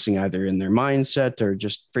facing, either in their mindset or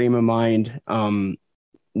just frame of mind.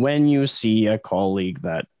 When you see a colleague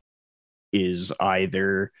that is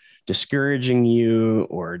either discouraging you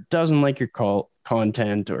or doesn't like your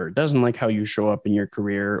content or doesn't like how you show up in your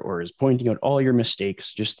career or is pointing out all your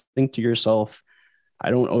mistakes, just think to yourself,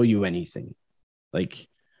 I don't owe you anything. Like,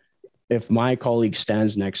 if my colleague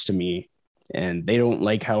stands next to me and they don't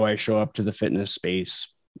like how I show up to the fitness space,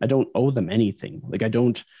 I don't owe them anything. Like,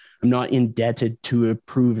 I'm not indebted to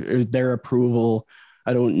their approval.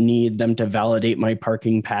 I don't need them to validate my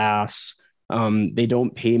parking pass. They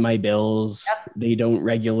don't pay my bills. Yep. They don't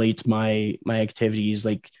regulate my activities.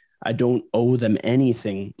 Like, I don't owe them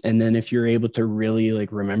anything. And then if you're able to really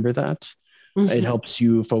like remember that, it helps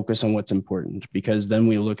you focus on what's important, because then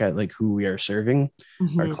we look at like who we are serving,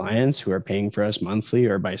 our clients who are paying for us monthly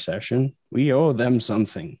or by session. We owe them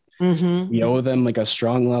something. We owe them like a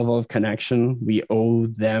strong level of connection. We owe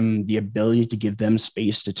them the ability to give them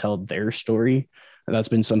space to tell their story. And that's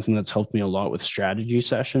been something that's helped me a lot with strategy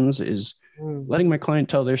sessions, is letting my client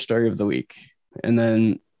tell their story of the week. And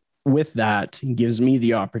then with that, it gives me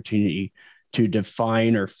the opportunity to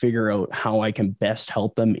define or figure out how I can best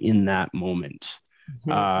help them in that moment.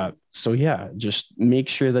 So yeah, just make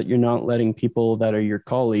sure that you're not letting people that are your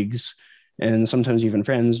colleagues and sometimes even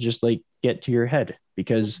friends just like get to your head,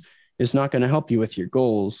 because it's not going to help you with your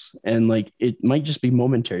goals. And like, it might just be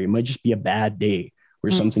momentary. It might just be a bad day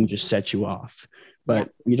where something just sets you off, but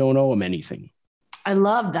you don't owe them anything. I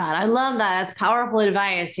love that. That's powerful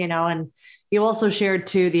advice, and you also shared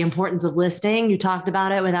too the importance of listening. You talked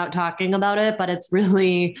about it without talking about it, but it's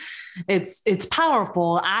really, it's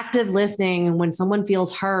powerful. Active listening. When someone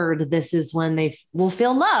feels heard, this is when they will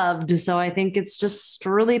feel loved. So I think it's just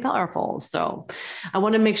really powerful. So I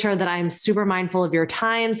want to make sure that I'm super mindful of your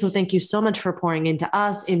time. So thank you so much for pouring into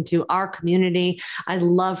us, into our community. I'd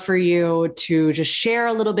love for you to just share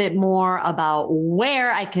a little bit more about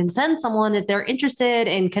where I can send someone if they're interested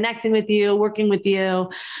in connecting with you, working with you,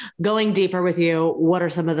 going deeper with you. What are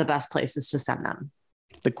some of the best places to send them?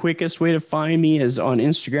 The quickest way to find me is on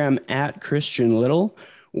Instagram at Christian Little,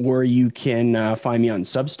 or you can find me on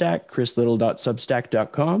Substack,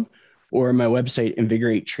 chrislittle.substack.com, or my website,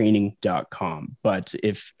 invigoratetraining.com. But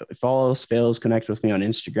if all else fails, connect with me on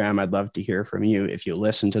Instagram. I'd love to hear from you. If you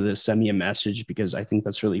listen to this, send me a message, because I think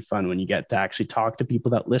that's really fun when you get to actually talk to people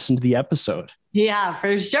that listen to the episode. Yeah,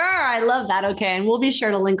 for sure. I love that. Okay. And we'll be sure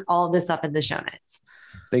to link all of this up in the show notes.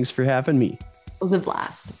 Thanks for having me. It was a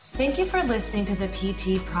blast. Thank you for listening to the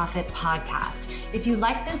PT Profit Podcast. If you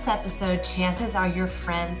like this episode, chances are your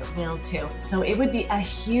friends will too. So it would be a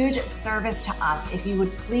huge service to us if you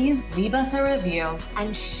would please leave us a review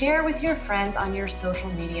and share with your friends on your social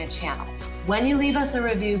media channels. When you leave us a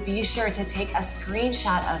review, be sure to take a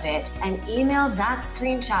screenshot of it and email that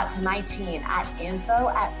screenshot to my team at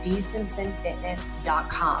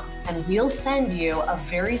info@bsimpsonfitness.com. And we'll send you a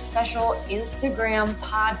very special Instagram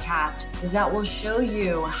podcast that will show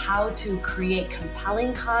you how to create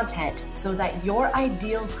compelling content so that your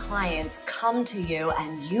ideal clients come to you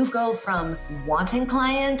and you go from wanting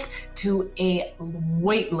clients to a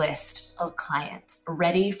wait list of clients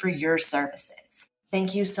ready for your services.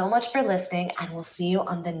 Thank you so much for listening, and we'll see you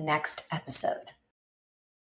on the next episode.